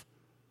off.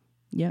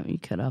 Yeah, you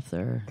cut off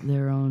their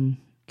own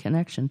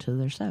connection to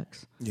their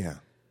sex. Yeah.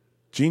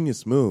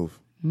 Genius move.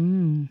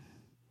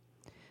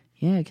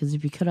 Yeah, because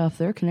if you cut off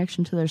their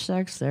connection to their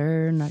sex,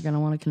 they're not going to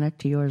want to connect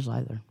to yours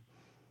either.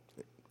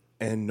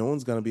 And no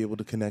one's going to be able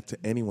to connect to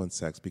anyone's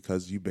sex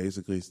because you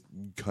basically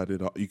cut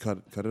it off. You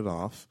cut it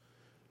off.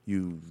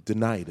 You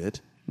denied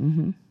it,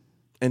 and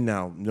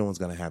now no one's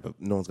going to have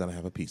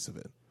a piece of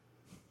it.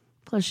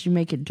 Plus, you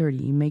make it dirty.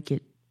 You make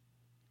it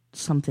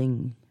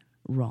something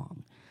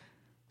wrong,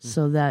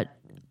 so that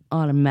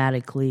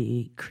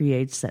automatically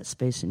creates that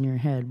space in your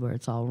head where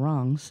it's all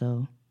wrong.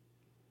 So,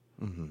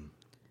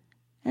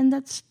 and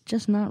that's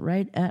just not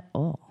right at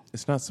all.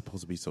 It's not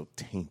supposed to be so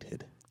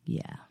tainted.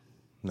 Yeah.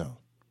 No.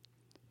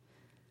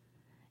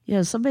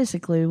 Yeah, so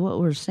basically what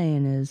we're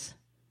saying is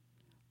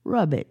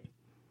rub it.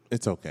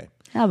 It's okay.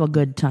 Have a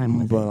good time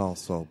with but it.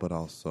 But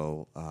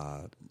also,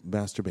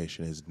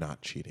 masturbation is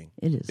not cheating.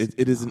 It is.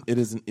 It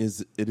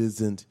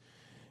isn't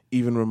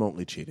even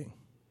remotely cheating.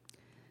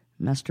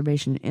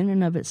 Masturbation in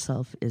and of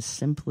itself is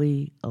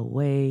simply a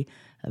way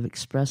of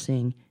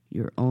expressing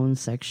your own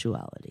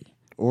sexuality.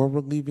 Or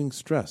relieving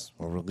stress,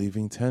 or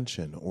relieving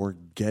tension, or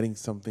getting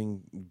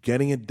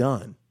it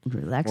done.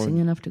 Relaxing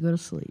enough to go to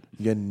sleep.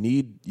 You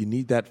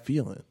need that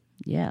feeling.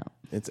 Yeah.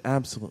 It's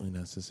absolutely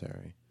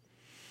necessary.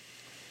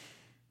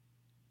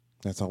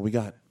 That's all we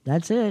got.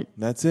 That's it.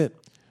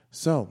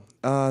 So,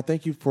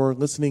 thank you for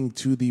listening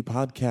to the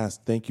podcast.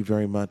 Thank you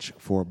very much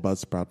for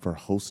Buzzsprout for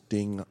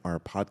hosting our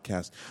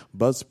podcast.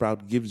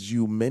 Buzzsprout gives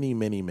you many,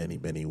 many, many,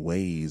 many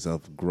ways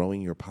of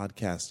growing your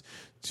podcast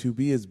to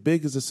be as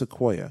big as a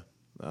sequoia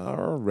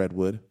or a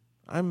redwood.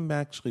 I'm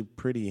actually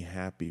pretty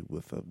happy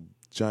with a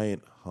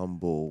giant,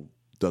 humble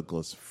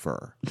Douglas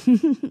fir.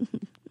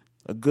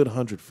 A good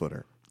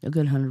 100-footer. A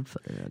good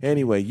 100-footer. Okay.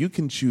 Anyway, you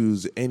can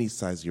choose any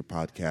size of your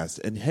podcast.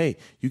 And hey,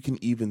 you can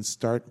even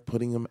start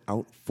putting them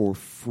out for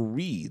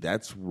free.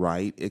 That's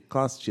right. It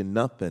costs you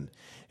nothing.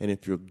 And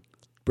if you're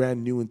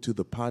brand new into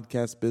the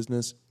podcast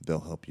business, they'll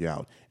help you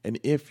out. And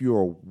if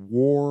you're a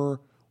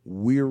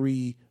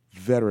war-weary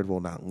veteran, well,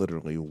 not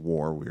literally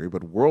war-weary,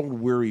 but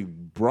world-weary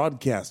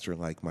broadcaster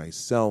like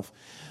myself,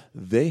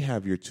 they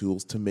have your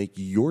tools to make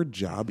your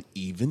job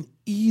even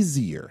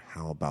easier.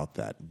 How about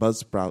that?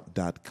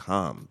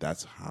 Buzzsprout.com.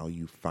 That's how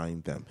you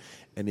find them.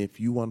 And if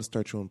you want to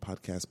start your own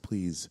podcast,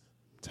 please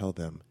tell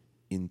them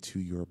Into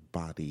Your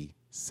Body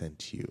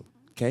sent you.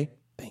 Okay?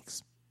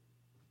 Thanks.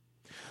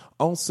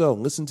 Also,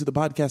 listen to the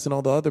podcast and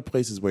all the other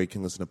places where you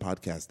can listen to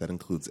podcasts. That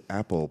includes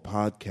Apple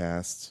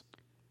Podcasts,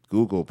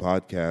 Google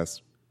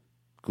Podcasts,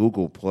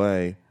 Google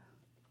Play,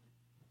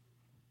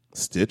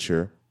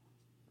 Stitcher,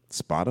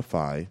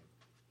 Spotify,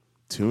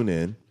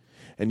 TuneIn,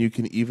 and you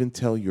can even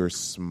tell your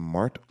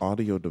smart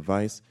audio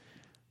device,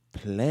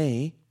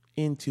 play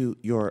Into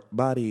Your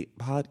Body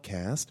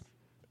podcast,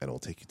 and it'll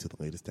take you to the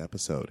latest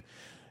episode.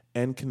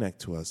 And connect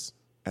to us,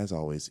 as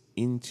always,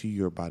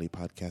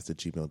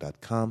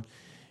 intoyourbodypodcast@gmail.com,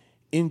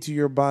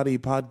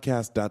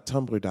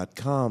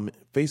 intoyourbodypodcast.tumblr.com,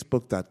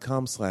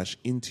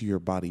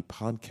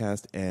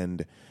 facebook.com/intoyourbodypodcast,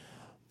 and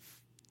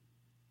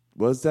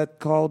what's that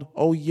called?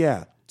 Oh,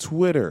 yeah.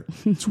 Twitter,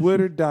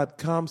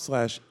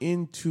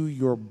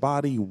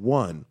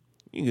 twitter.com/intoyourbody1.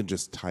 You can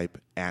just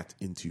type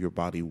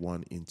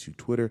 @intoyourbody1 into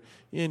Twitter,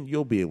 and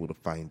you'll be able to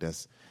find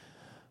us.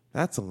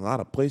 That's a lot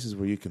of places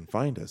where you can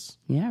find us.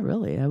 Yeah,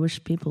 really. I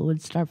wish people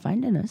would start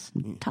finding us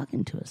and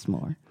talking to us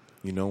more.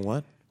 You know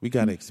what? We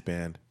got to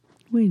expand.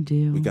 We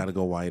do. We got to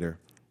go wider.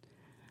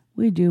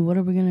 We do. What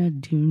are we going to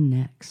do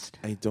next?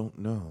 I don't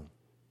know.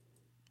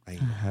 I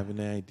have an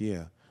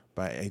idea,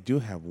 but I do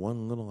have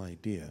one little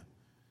idea.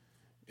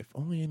 If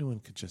only anyone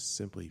could just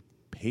simply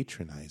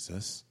patronize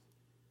us.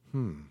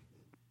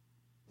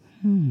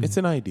 It's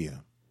an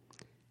idea.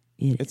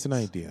 It's an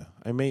idea.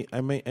 I may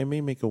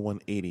make a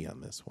 180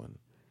 on this one.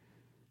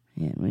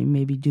 Yeah, we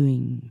may be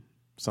doing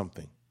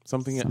something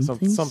soon.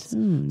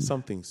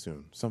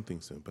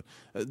 But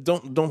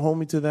don't hold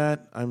me to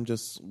that. I'm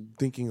just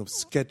thinking of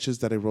sketches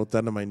that I wrote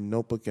down in my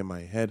notebook in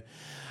my head.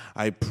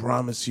 I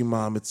promise you,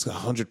 Mom, it's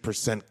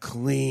 100%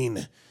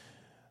 clean.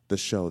 The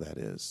show, that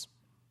is.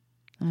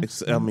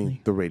 The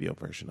radio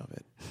version of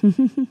it.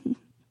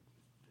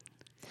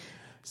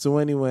 So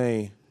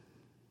anyway,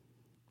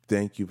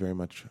 thank you very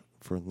much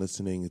for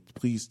listening.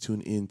 Please tune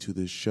in to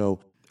this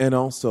show. And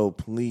also,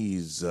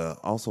 please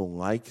also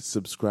like,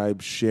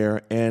 subscribe,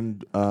 share,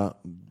 and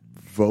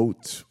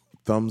vote,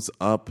 thumbs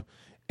up,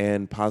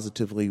 and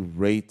positively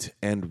rate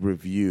and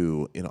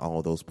review in all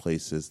of those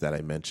places that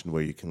I mentioned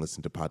where you can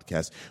listen to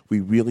podcasts.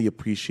 We really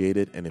appreciate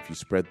it. And if you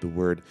spread the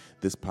word,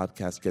 this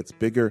podcast gets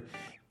bigger.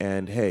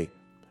 And hey,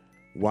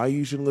 why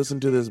you should listen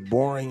to this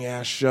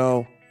boring-ass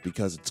show?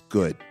 Because it's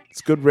good.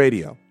 It's good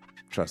radio.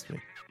 Trust me.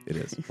 It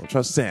is. Well,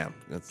 trust Sam.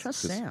 Trust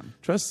Sam.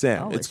 Trust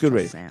Sam. Always it's good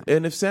radio. Sam.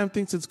 And if Sam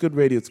thinks it's good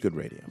radio, it's good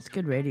radio. It's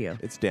good radio.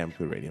 It's damn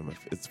good radio,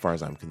 as far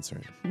as I'm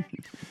concerned.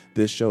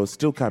 This show is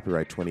still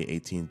copyright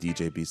 2018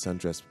 DJ B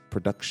Sundress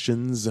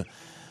Productions.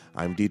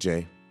 I'm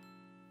DJ.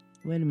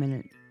 Wait a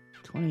minute.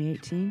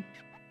 2018?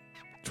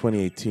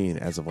 2018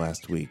 as of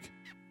last week.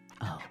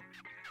 Oh.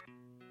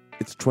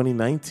 It's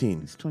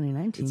 2019. It's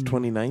 2019. It's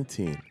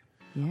 2019.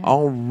 Yeah.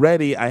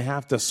 Already I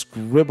have to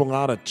scribble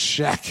out a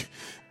check.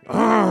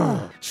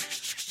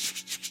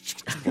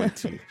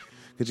 20.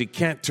 Because you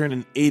can't turn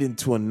an 8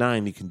 into a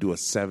 9. You can do a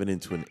 7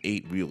 into an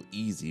 8 real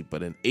easy.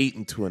 But an 8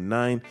 into a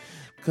 9,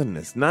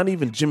 goodness, not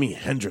even Jimi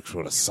Hendrix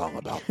wrote a song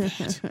about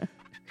that.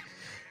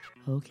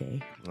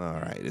 Okay. All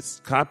right.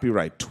 It's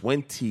copyright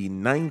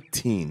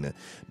 2019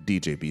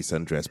 DJ B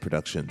Sundress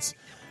Productions.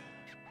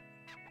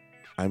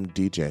 I'm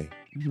DJ.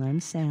 And I'm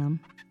Sam.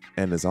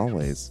 And as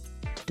always,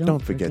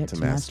 don't forget to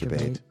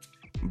masturbate.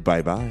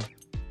 Bye-bye.